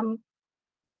down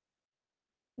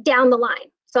the line.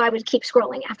 So I would keep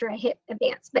scrolling after I hit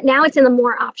advanced, but now it's in the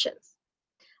More Options.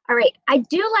 All right, I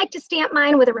do like to stamp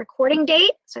mine with a recording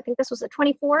date. So I think this was the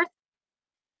 24th.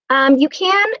 You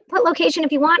can put location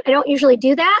if you want. I don't usually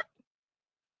do that.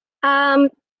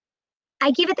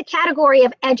 I give it the category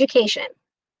of education.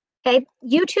 Okay,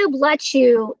 YouTube lets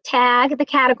you tag the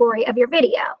category of your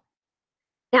video.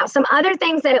 Now, some other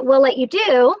things that it will let you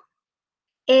do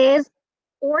is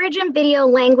origin video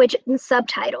language and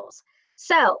subtitles.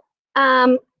 So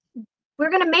we're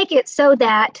going to make it so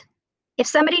that if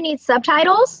somebody needs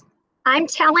subtitles, I'm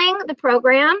telling the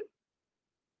program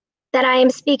that I am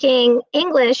speaking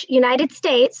English, United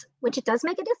States, which it does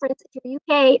make a difference if you're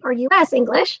UK or US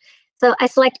English. So I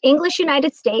select English,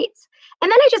 United States, and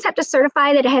then I just have to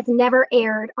certify that it has never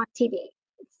aired on TV.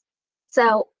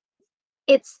 So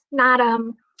it's not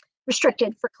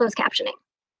restricted for closed captioning.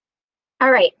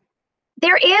 All right.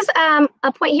 There is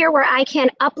a point here where I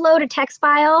can upload a text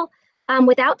file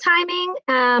without timing.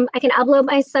 I can upload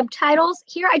my subtitles.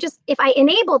 Here, if I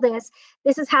enable this,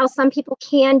 this is how some people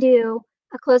can do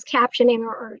a closed captioning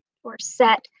or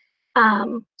set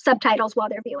subtitles while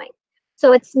they're viewing.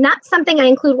 So it's not something I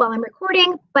include while I'm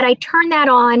recording, but I turn that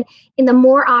on in the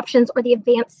More Options or the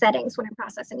advanced settings when I'm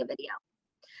processing a video.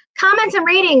 Comments and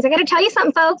ratings. I got to tell you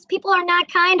something, folks. People are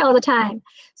not kind all the time.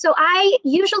 So I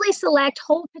usually select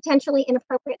hold potentially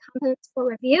inappropriate comments for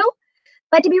review.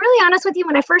 But to be really honest with you,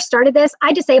 when I first started this,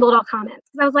 I disabled all comments.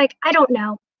 I was like, I don't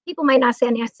know. People might not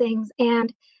say nice things,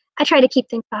 and I try to keep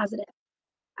things positive.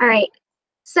 All right.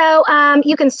 So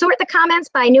you can sort the comments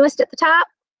by newest at the top,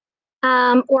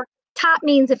 or top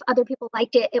means if other people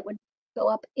liked it, it would go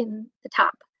up in the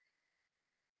top.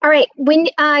 All right, when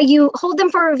you hold them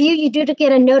for review, you do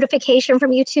get a notification from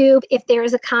YouTube if there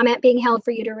is a comment being held for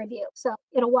you to review. So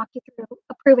it'll walk you through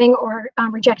approving or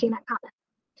rejecting that comment.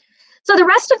 So the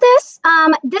rest of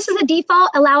this is a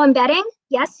default allow embedding.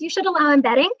 Yes, you should allow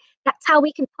embedding. That's how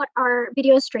we can put our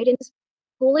videos straight into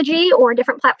Schoology or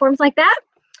different platforms like that.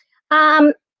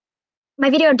 My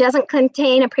video doesn't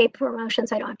contain a paid promotion,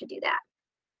 so I don't have to do that.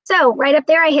 So right up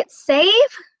there, I hit save.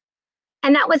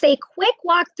 And that was a quick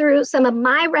walk through some of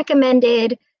my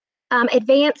recommended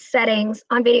advanced settings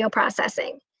on video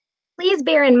processing. Please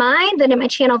bear in mind that in my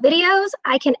channel videos,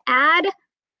 I can add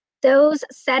those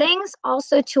settings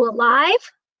also to a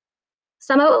live.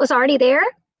 Some of it was already there.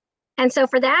 And so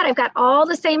for that, I've got all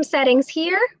the same settings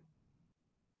here.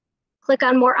 Click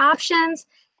on More Options,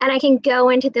 and I can go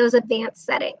into those advanced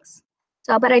settings.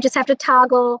 So, but I just have to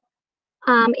toggle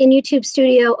in YouTube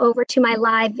Studio over to my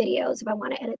live videos if I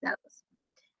want to edit those.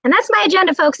 And that's my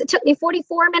agenda, folks. It took me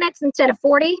 44 minutes instead of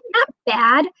 40. Not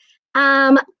bad,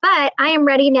 but I am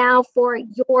ready now for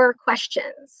your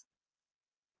questions.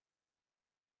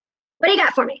 What do you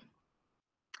got for me?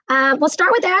 We'll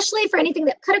start with Ashley for anything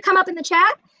that could have come up in the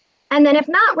chat. And then if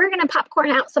not, we're going to popcorn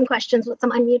out some questions with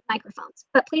some unmuted microphones.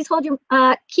 But please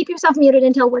keep yourself muted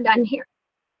until we're done here.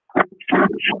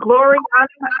 Glory,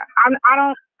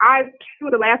 she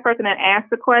was the last person that asked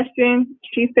the question.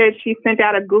 She said she sent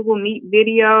out a Google Meet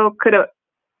video. Could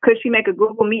she make a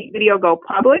Google Meet video go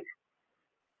public?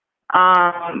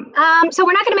 So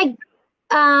we're not going to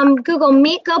make Google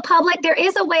Meet go public. There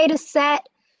is a way to set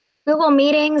Google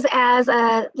Meetings as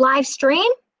a live stream.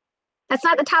 That's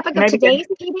not the topic of today's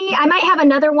PD. I might have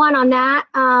another one on that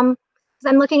because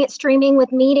I'm looking at streaming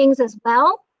with meetings as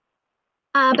well.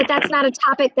 But that's not a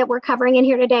topic that we're covering in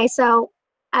here today. So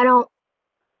I don't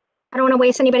want to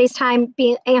waste anybody's time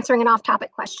answering an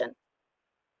off-topic question.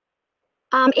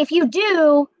 If you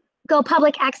do go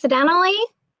public accidentally,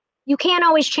 you can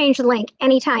always change the link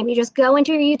anytime. You just go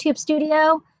into your YouTube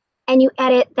studio and you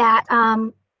edit that,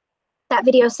 that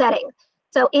video setting.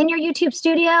 So in your YouTube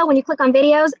studio, when you click on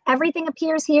videos, everything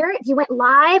appears here. If you went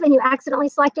live and you accidentally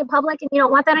selected public and you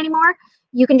don't want that anymore,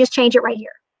 you can just change it right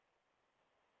here.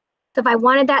 So if I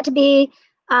wanted that to be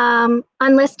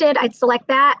unlisted, I'd select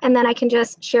that and then I can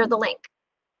just share the link.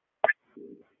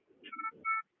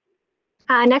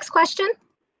 Next question.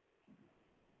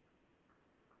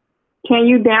 Can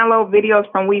you download videos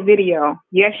from WeVideo?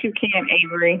 Yes, you can,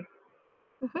 Avery.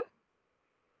 Mm-hmm.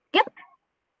 Yep.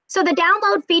 So the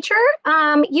download feature,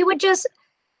 you would just,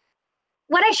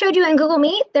 what I showed you in Google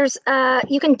Meet, there's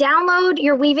you can download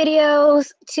your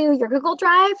WeVideos to your Google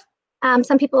Drive.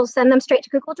 Some people send them straight to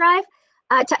Google Drive.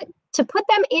 To put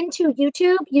them into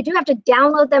YouTube, you do have to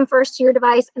download them first to your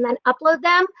device and then upload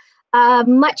them.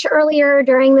 Much earlier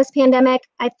during this pandemic,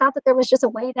 I thought that there was just a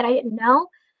way that I didn't know.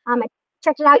 I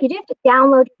checked it out. You do have to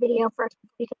download your video first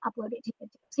before you can upload it to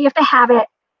YouTube. So you have to have it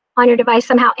on your device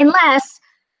somehow, unless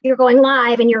you're going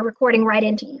live and you're recording right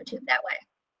into YouTube that way.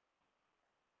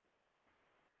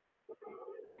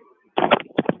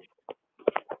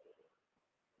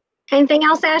 Anything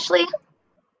else, Ashley?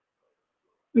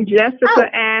 Jessica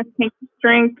asked, can you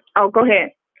string? Oh, go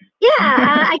ahead. Yeah,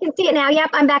 I can see it now.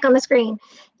 Yep, I'm back on the screen.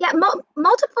 Yeah,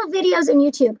 multiple videos in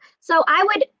YouTube. So I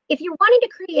would, if you're wanting to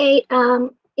create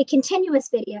a continuous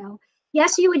video,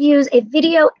 yes, you would use a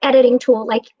video editing tool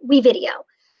like WeVideo.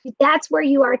 That's where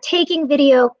you are taking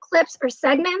video clips or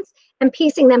segments and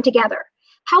piecing them together.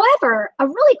 However, a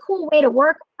really cool way to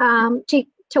work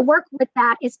work with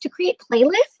that is to create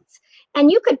playlists,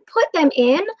 and you could put them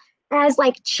in as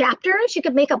like chapters. You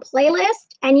could make a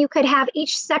playlist and you could have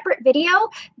each separate video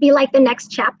be like the next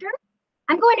chapter.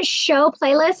 I'm going to show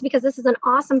playlists because this is an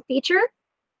awesome feature.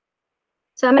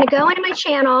 So I'm going to go into my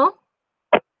channel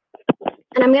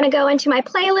and I'm going to go into my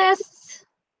playlists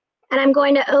and I'm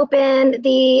going to open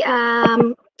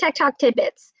the Tech Talk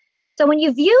Tidbits. So when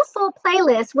you view full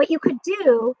playlists, what you could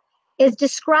do is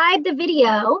describe the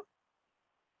video,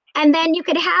 and then you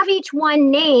could have each one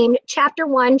named Chapter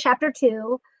 1, Chapter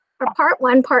 2, or Part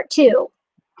 1, Part 2.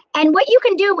 And what you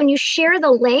can do when you share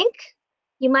the link,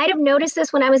 you might have noticed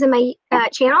this when I was in my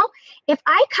channel. If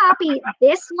I copy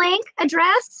this link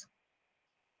address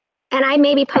and I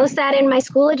maybe post that in my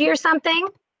Schoology or something,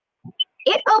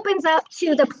 it opens up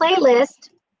to the playlist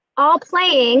all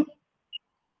playing,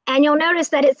 and you'll notice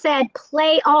that it said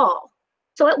play all.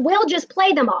 So it will just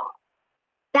play them all.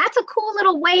 That's a cool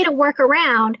little way to work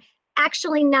around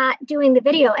actually not doing the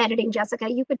video editing,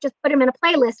 Jessica. You could just put them in a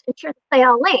playlist and share the play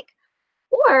all link.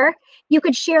 Or you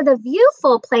could share the view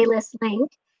full playlist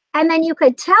link, and then you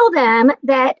could tell them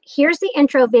that here's the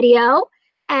intro video,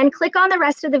 and click on the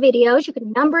rest of the videos. You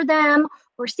can number them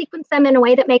or sequence them in a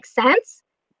way that makes sense.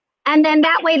 And then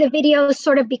that way the videos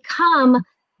sort of become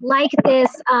like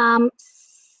this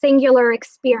singular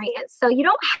experience. So you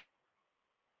don't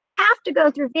have to go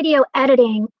through video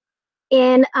editing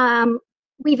in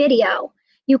WeVideo.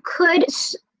 You could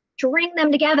string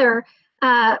them together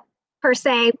per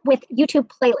se with YouTube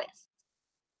playlists.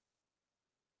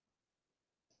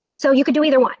 So you could do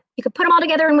either one. You could put them all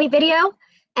together in WeVideo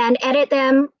and edit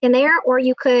them in there, or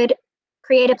you could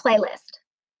create a playlist.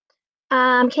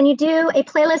 Can you do a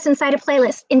playlist inside a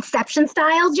playlist? Inception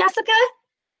style, Jessica?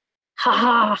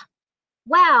 Haha.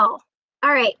 Wow.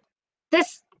 All right.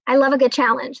 I love a good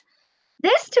challenge.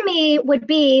 This to me would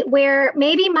be where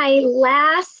maybe my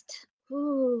last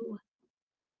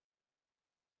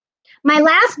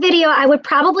video, I would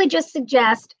probably just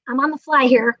suggest, I'm on the fly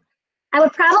here, I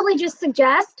would probably just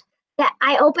suggest that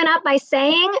I open up by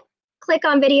saying, click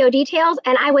on video details,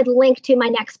 and I would link to my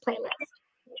next playlist.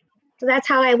 So that's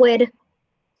how I would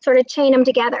sort of chain them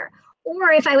together. Or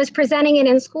if I was presenting it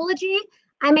in Schoology,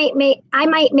 I might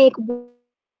make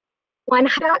one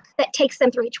doc that takes them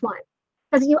through each one.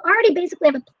 because you already basically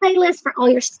have a playlist for all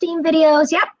your STEAM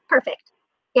videos. Yep, perfect.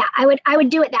 Yeah, I would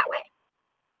do it that way.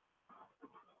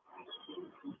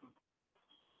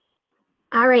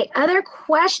 All right, other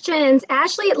questions?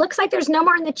 Ashley, it looks like there's no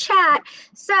more in the chat.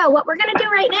 So what we're gonna do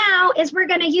right now is we're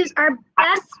gonna use our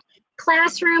best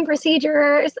classroom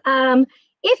procedures.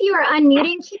 If you are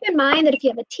unmuting, keep in mind that if you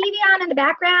have a TV on in the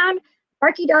background,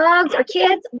 barky dogs or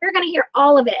kids, we're gonna hear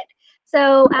all of it.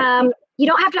 So you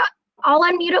don't have to all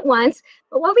unmute at once,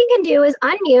 but what we can do is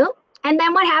unmute, and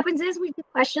then what happens is we do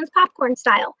questions popcorn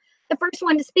style. The first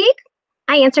one to speak,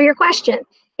 I answer your question.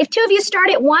 If two of you start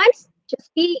at once,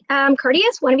 just be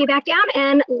courteous, one of you back down,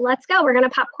 and let's go. We're gonna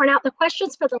popcorn out the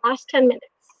questions for the last 10 minutes.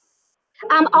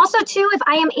 Also too, if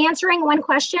I am answering one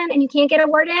question and you can't get a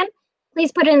word in,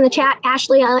 please put it in the chat.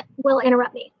 Ashley will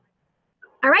interrupt me.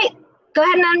 All right, go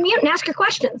ahead and unmute and ask your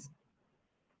questions.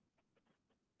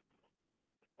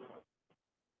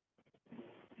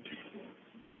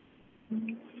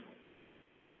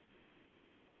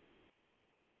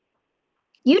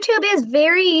 YouTube is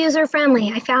very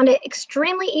user-friendly. I found it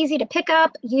extremely easy to pick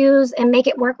up, use, and make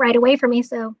it work right away for me.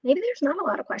 So maybe there's not a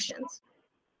lot of questions.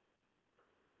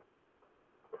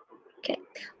 Okay,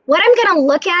 what I'm gonna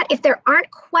look at if there aren't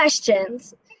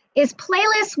questions is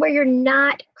playlists where you're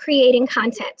not creating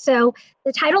content. So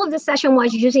the title of the session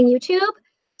was using YouTube.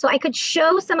 So I could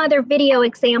show some other video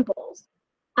examples.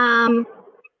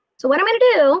 So what I'm gonna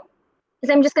do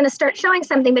is I'm just gonna start showing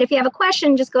something, but if you have a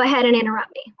question, just go ahead and interrupt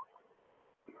me.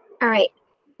 All right,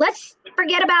 let's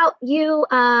forget about you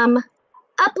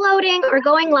uploading or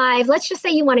going live. Let's just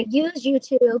say you want to use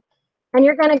YouTube and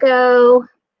you're going to go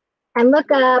and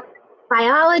look up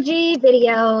biology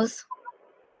videos.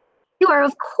 You are,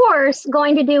 of course,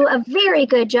 going to do a very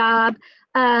good job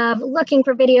of looking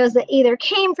for videos that either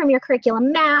came from your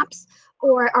curriculum maps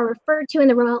or are referred to in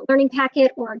the remote learning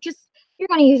packet, or just you're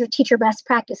going to use a teacher best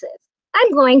practices.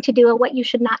 I'm going to do what you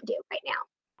should not do right now.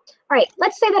 All right,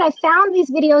 let's say that I found these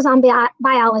videos on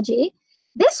biology.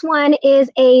 This one is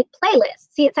a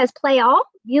playlist. See, it says play all,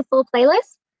 view full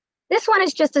playlist. This one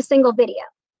is just a single video.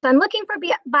 So I'm looking for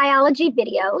biology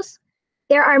videos.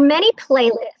 There are many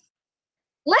playlists.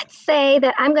 Let's say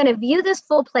that I'm going to view this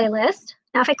full playlist.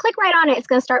 Now, if I click right on it, it's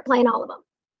going to start playing all of them.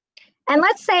 And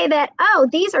let's say that, oh,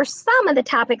 these are some of the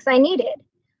topics I needed.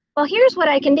 Well, here's what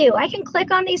I can do. I can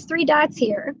click on these three dots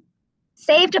here,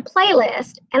 save to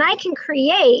playlist, and I can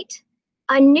create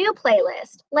a new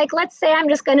playlist. Like, let's say I'm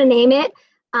just going to name it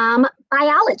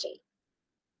biology.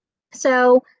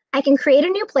 So I can create a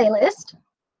new playlist,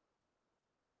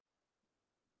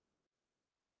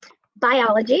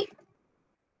 biology.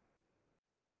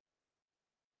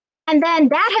 And then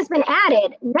that has been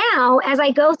added. Now, as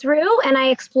I go through and I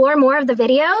explore more of the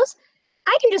videos,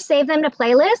 I can just save them to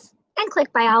playlists and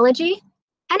click biology,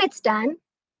 and it's done.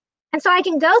 And so I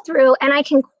can go through and I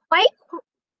can quite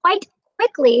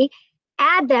quickly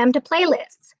add them to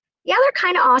playlists. The other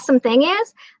kind of awesome thing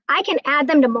is I can add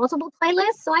them to multiple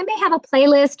playlists. So I may have a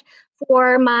playlist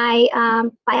for my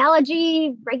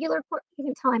biology regular course. You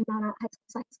can tell I'm not a high school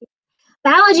science teacher.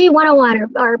 Biology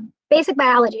 101 or basic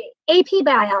biology, AP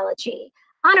biology,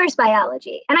 honors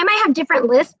biology. And I might have different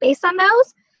lists based on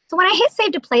those. So when I hit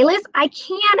save to playlist, I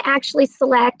can actually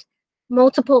select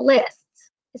multiple lists.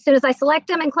 As soon as I select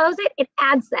them and close it, it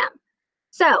adds them.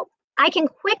 So I can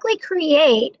quickly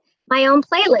create my own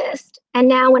playlist. And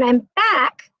now when I'm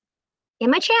back in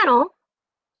my channel,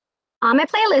 on my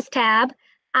playlist tab,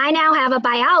 I now have a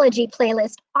biology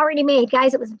playlist already made.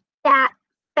 Guys, it was that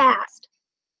fast.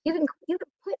 You can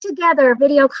put together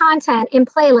video content in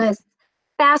playlists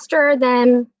faster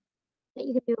than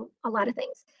you can do a lot of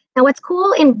things. Now what's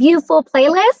cool in view full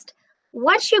playlist,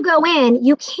 once you go in,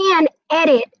 you can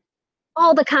edit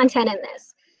all the content in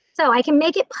this. So I can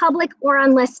make it public or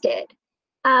unlisted.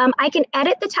 I can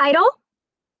edit the title.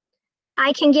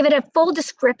 I can give it a full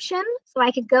description. So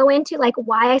I could go into like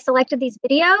why I selected these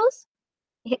videos.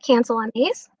 Hit cancel on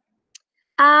these.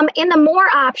 In the more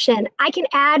option, I can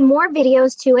add more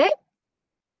videos to it.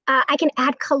 I can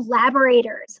add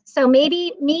collaborators. So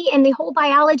maybe me and the whole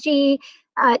biology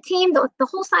team, the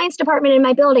whole science department in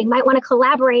my building might want to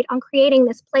collaborate on creating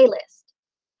this playlist.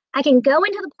 I can go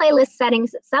into the playlist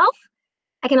settings itself.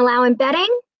 I can allow embedding.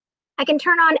 I can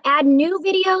turn on add new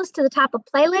videos to the top of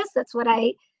playlists. That's what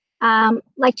I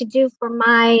like to do for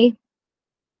my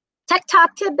tech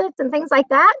talk tidbits and things like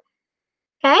that.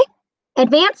 Okay,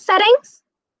 advanced settings.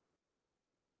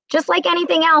 Just like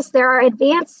anything else, there are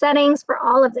advanced settings for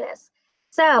all of this.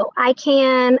 So I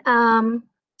can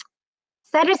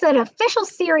set as an official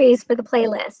series for the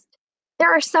playlist.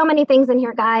 There are so many things in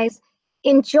here, guys.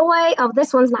 Enjoy. Oh,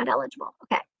 this one's not eligible.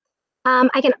 Okay.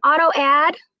 I can auto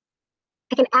add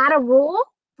I can add a rule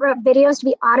for videos to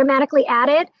be automatically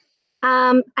added.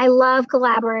 I love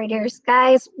collaborators.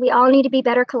 Guys, we all need to be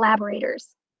better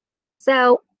collaborators.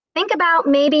 So think about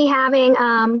maybe having,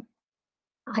 I'll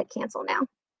hit cancel now.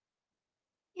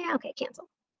 Yeah, okay, cancel.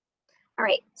 All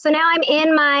right, so now I'm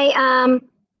in my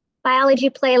biology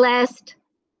playlist,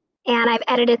 and I've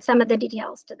edited some of the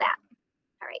details to that.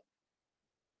 All right.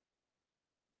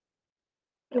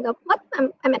 I'm gonna go,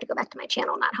 whoop, I meant to go back to my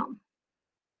channel, not home.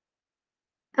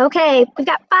 Okay, we've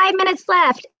got 5 minutes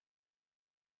left.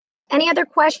 Any other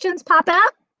questions pop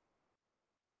up?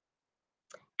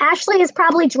 Ashley is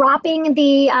probably dropping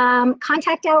the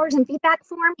contact hours and feedback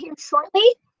form here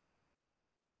shortly.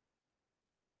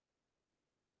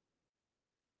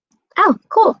 Oh,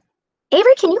 cool.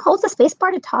 Avery, can you hold the space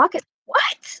bar to talk?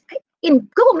 What? In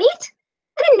Google Meet?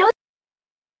 I didn't know.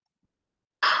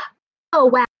 Oh,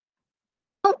 wow.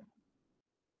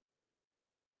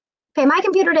 Okay, my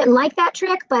computer didn't like that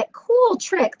trick, but cool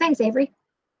trick. Thanks, Avery.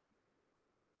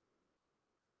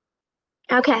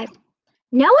 Okay,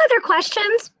 no other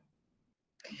questions?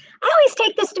 I always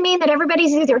take this to mean that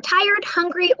everybody's either tired,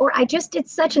 hungry, or I just did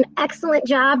such an excellent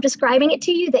job describing it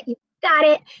to you that you got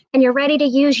it and you're ready to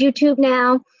use YouTube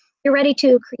now. You're ready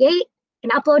to create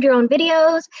and upload your own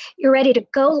videos. You're ready to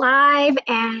go live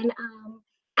and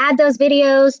add those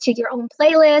videos to your own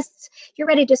playlists. You're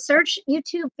ready to search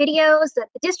YouTube videos that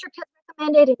the district has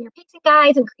recommended in your pacing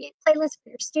guides and create playlists for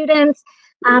your students,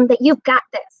 that you've got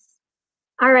this.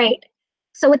 All right,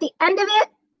 so at the end of it,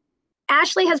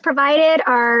 Ashley has provided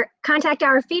our contact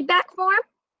hour feedback form.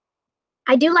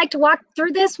 I do like to walk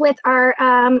through this with our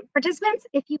participants.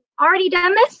 If you've already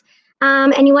done this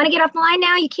and you want to get off the line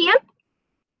now, you can.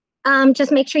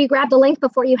 Just make sure you grab the link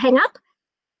before you hang up.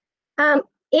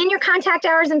 In your contact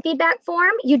hours and feedback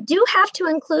form, you do have to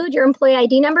include your employee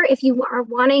ID number if you are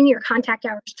wanting your contact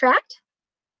hours tracked.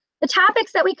 The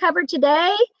topics that we covered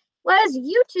today was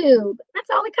YouTube. That's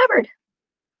all we covered.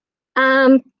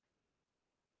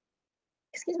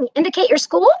 Excuse me, indicate your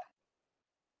school.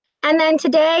 And then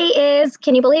today is,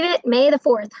 can you believe it, May the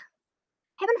 4th.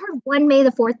 I haven't heard one May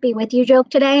the 4th be with you joke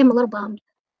today. I'm a little bummed.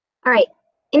 All right,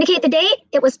 indicate the date.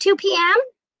 It was 2 p.m.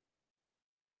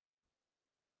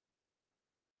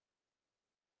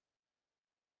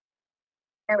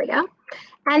 There we go.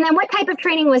 And then what type of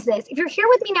training was this? If you're here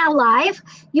with me now live,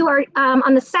 you are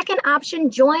on the second option,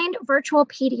 joined virtual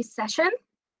PD session.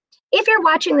 If you're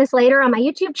watching this later on my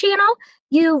YouTube channel,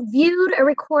 you viewed a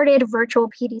recorded virtual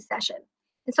PD session.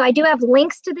 And so I do have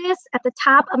links to this at the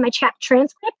top of my chat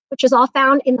transcript, which is all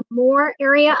found in the more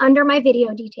area under my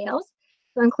video details,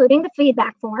 so including the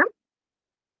feedback form.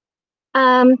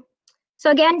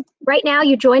 So again, right now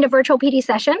you joined a virtual PD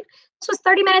session. This was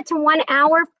 30 minutes and 1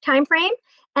 hour time frame.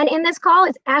 And in this call,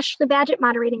 it's Ashley Badgett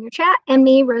moderating your chat and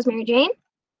me, Rosemary Jane.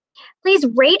 Please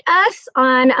rate us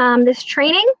on this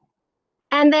training.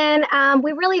 And then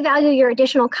we really value your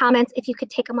additional comments if you could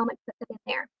take a moment to put them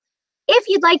in there. If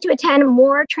you'd like to attend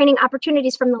more training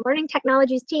opportunities from the Learning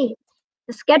Technologies team,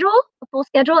 the full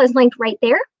schedule is linked right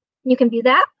there. You can view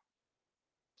that.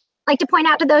 I'd like to point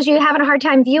out to those of you having a hard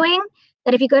time viewing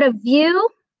that if you go to view,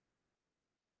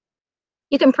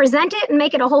 you can present it and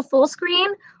make it a whole full screen,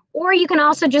 or you can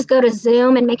also just go to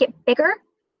Zoom and make it bigger.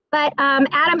 But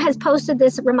Adam has posted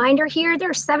this reminder here.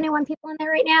 There are 71 people in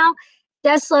there right now. It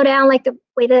does slow down like the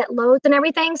way that it loads and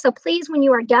everything. So please, when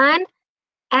you are done,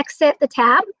 exit the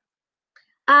tab.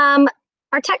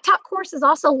 Our Tech Talk course is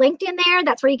also linked in there.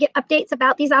 That's where you get updates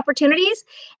about these opportunities.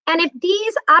 And if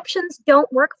these options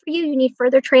don't work for you, you need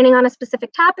further training on a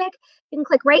specific topic, you can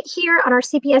click right here on our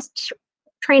CPS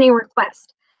training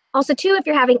request. Also, too, if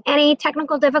you're having any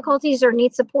technical difficulties or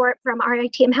need support from our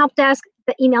ITM help desk,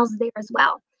 the email's there as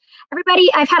well. Everybody,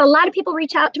 I've had a lot of people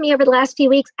reach out to me over the last few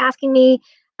weeks asking me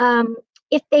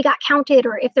if they got counted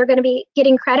or if they're going to be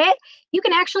getting credit. You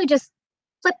can actually just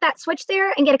flip that switch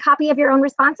there and get a copy of your own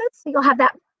responses. So you'll have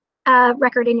that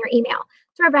record in your email.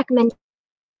 So I recommend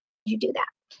you do that.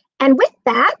 And with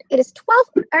that, it is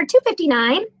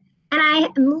 2:59, and I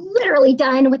am literally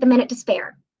done with a minute to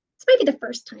spare. It's maybe the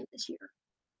first time this year.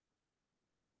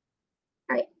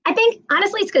 All right, I think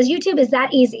honestly it's because YouTube is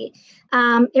that easy.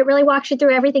 It really walks you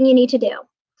through everything you need to do.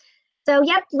 So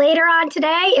yep, later on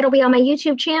today, it'll be on my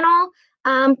YouTube channel.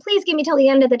 Please give me till the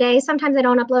end of the day. Sometimes I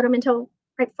don't upload them until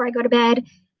right before I go to bed.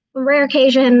 On rare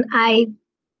occasion, I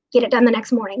get it done the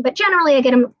next morning, but generally I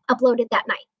get them uploaded that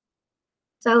night.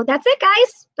 So that's it,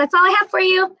 guys. That's all I have for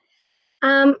you.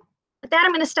 With that,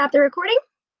 I'm going to stop the recording.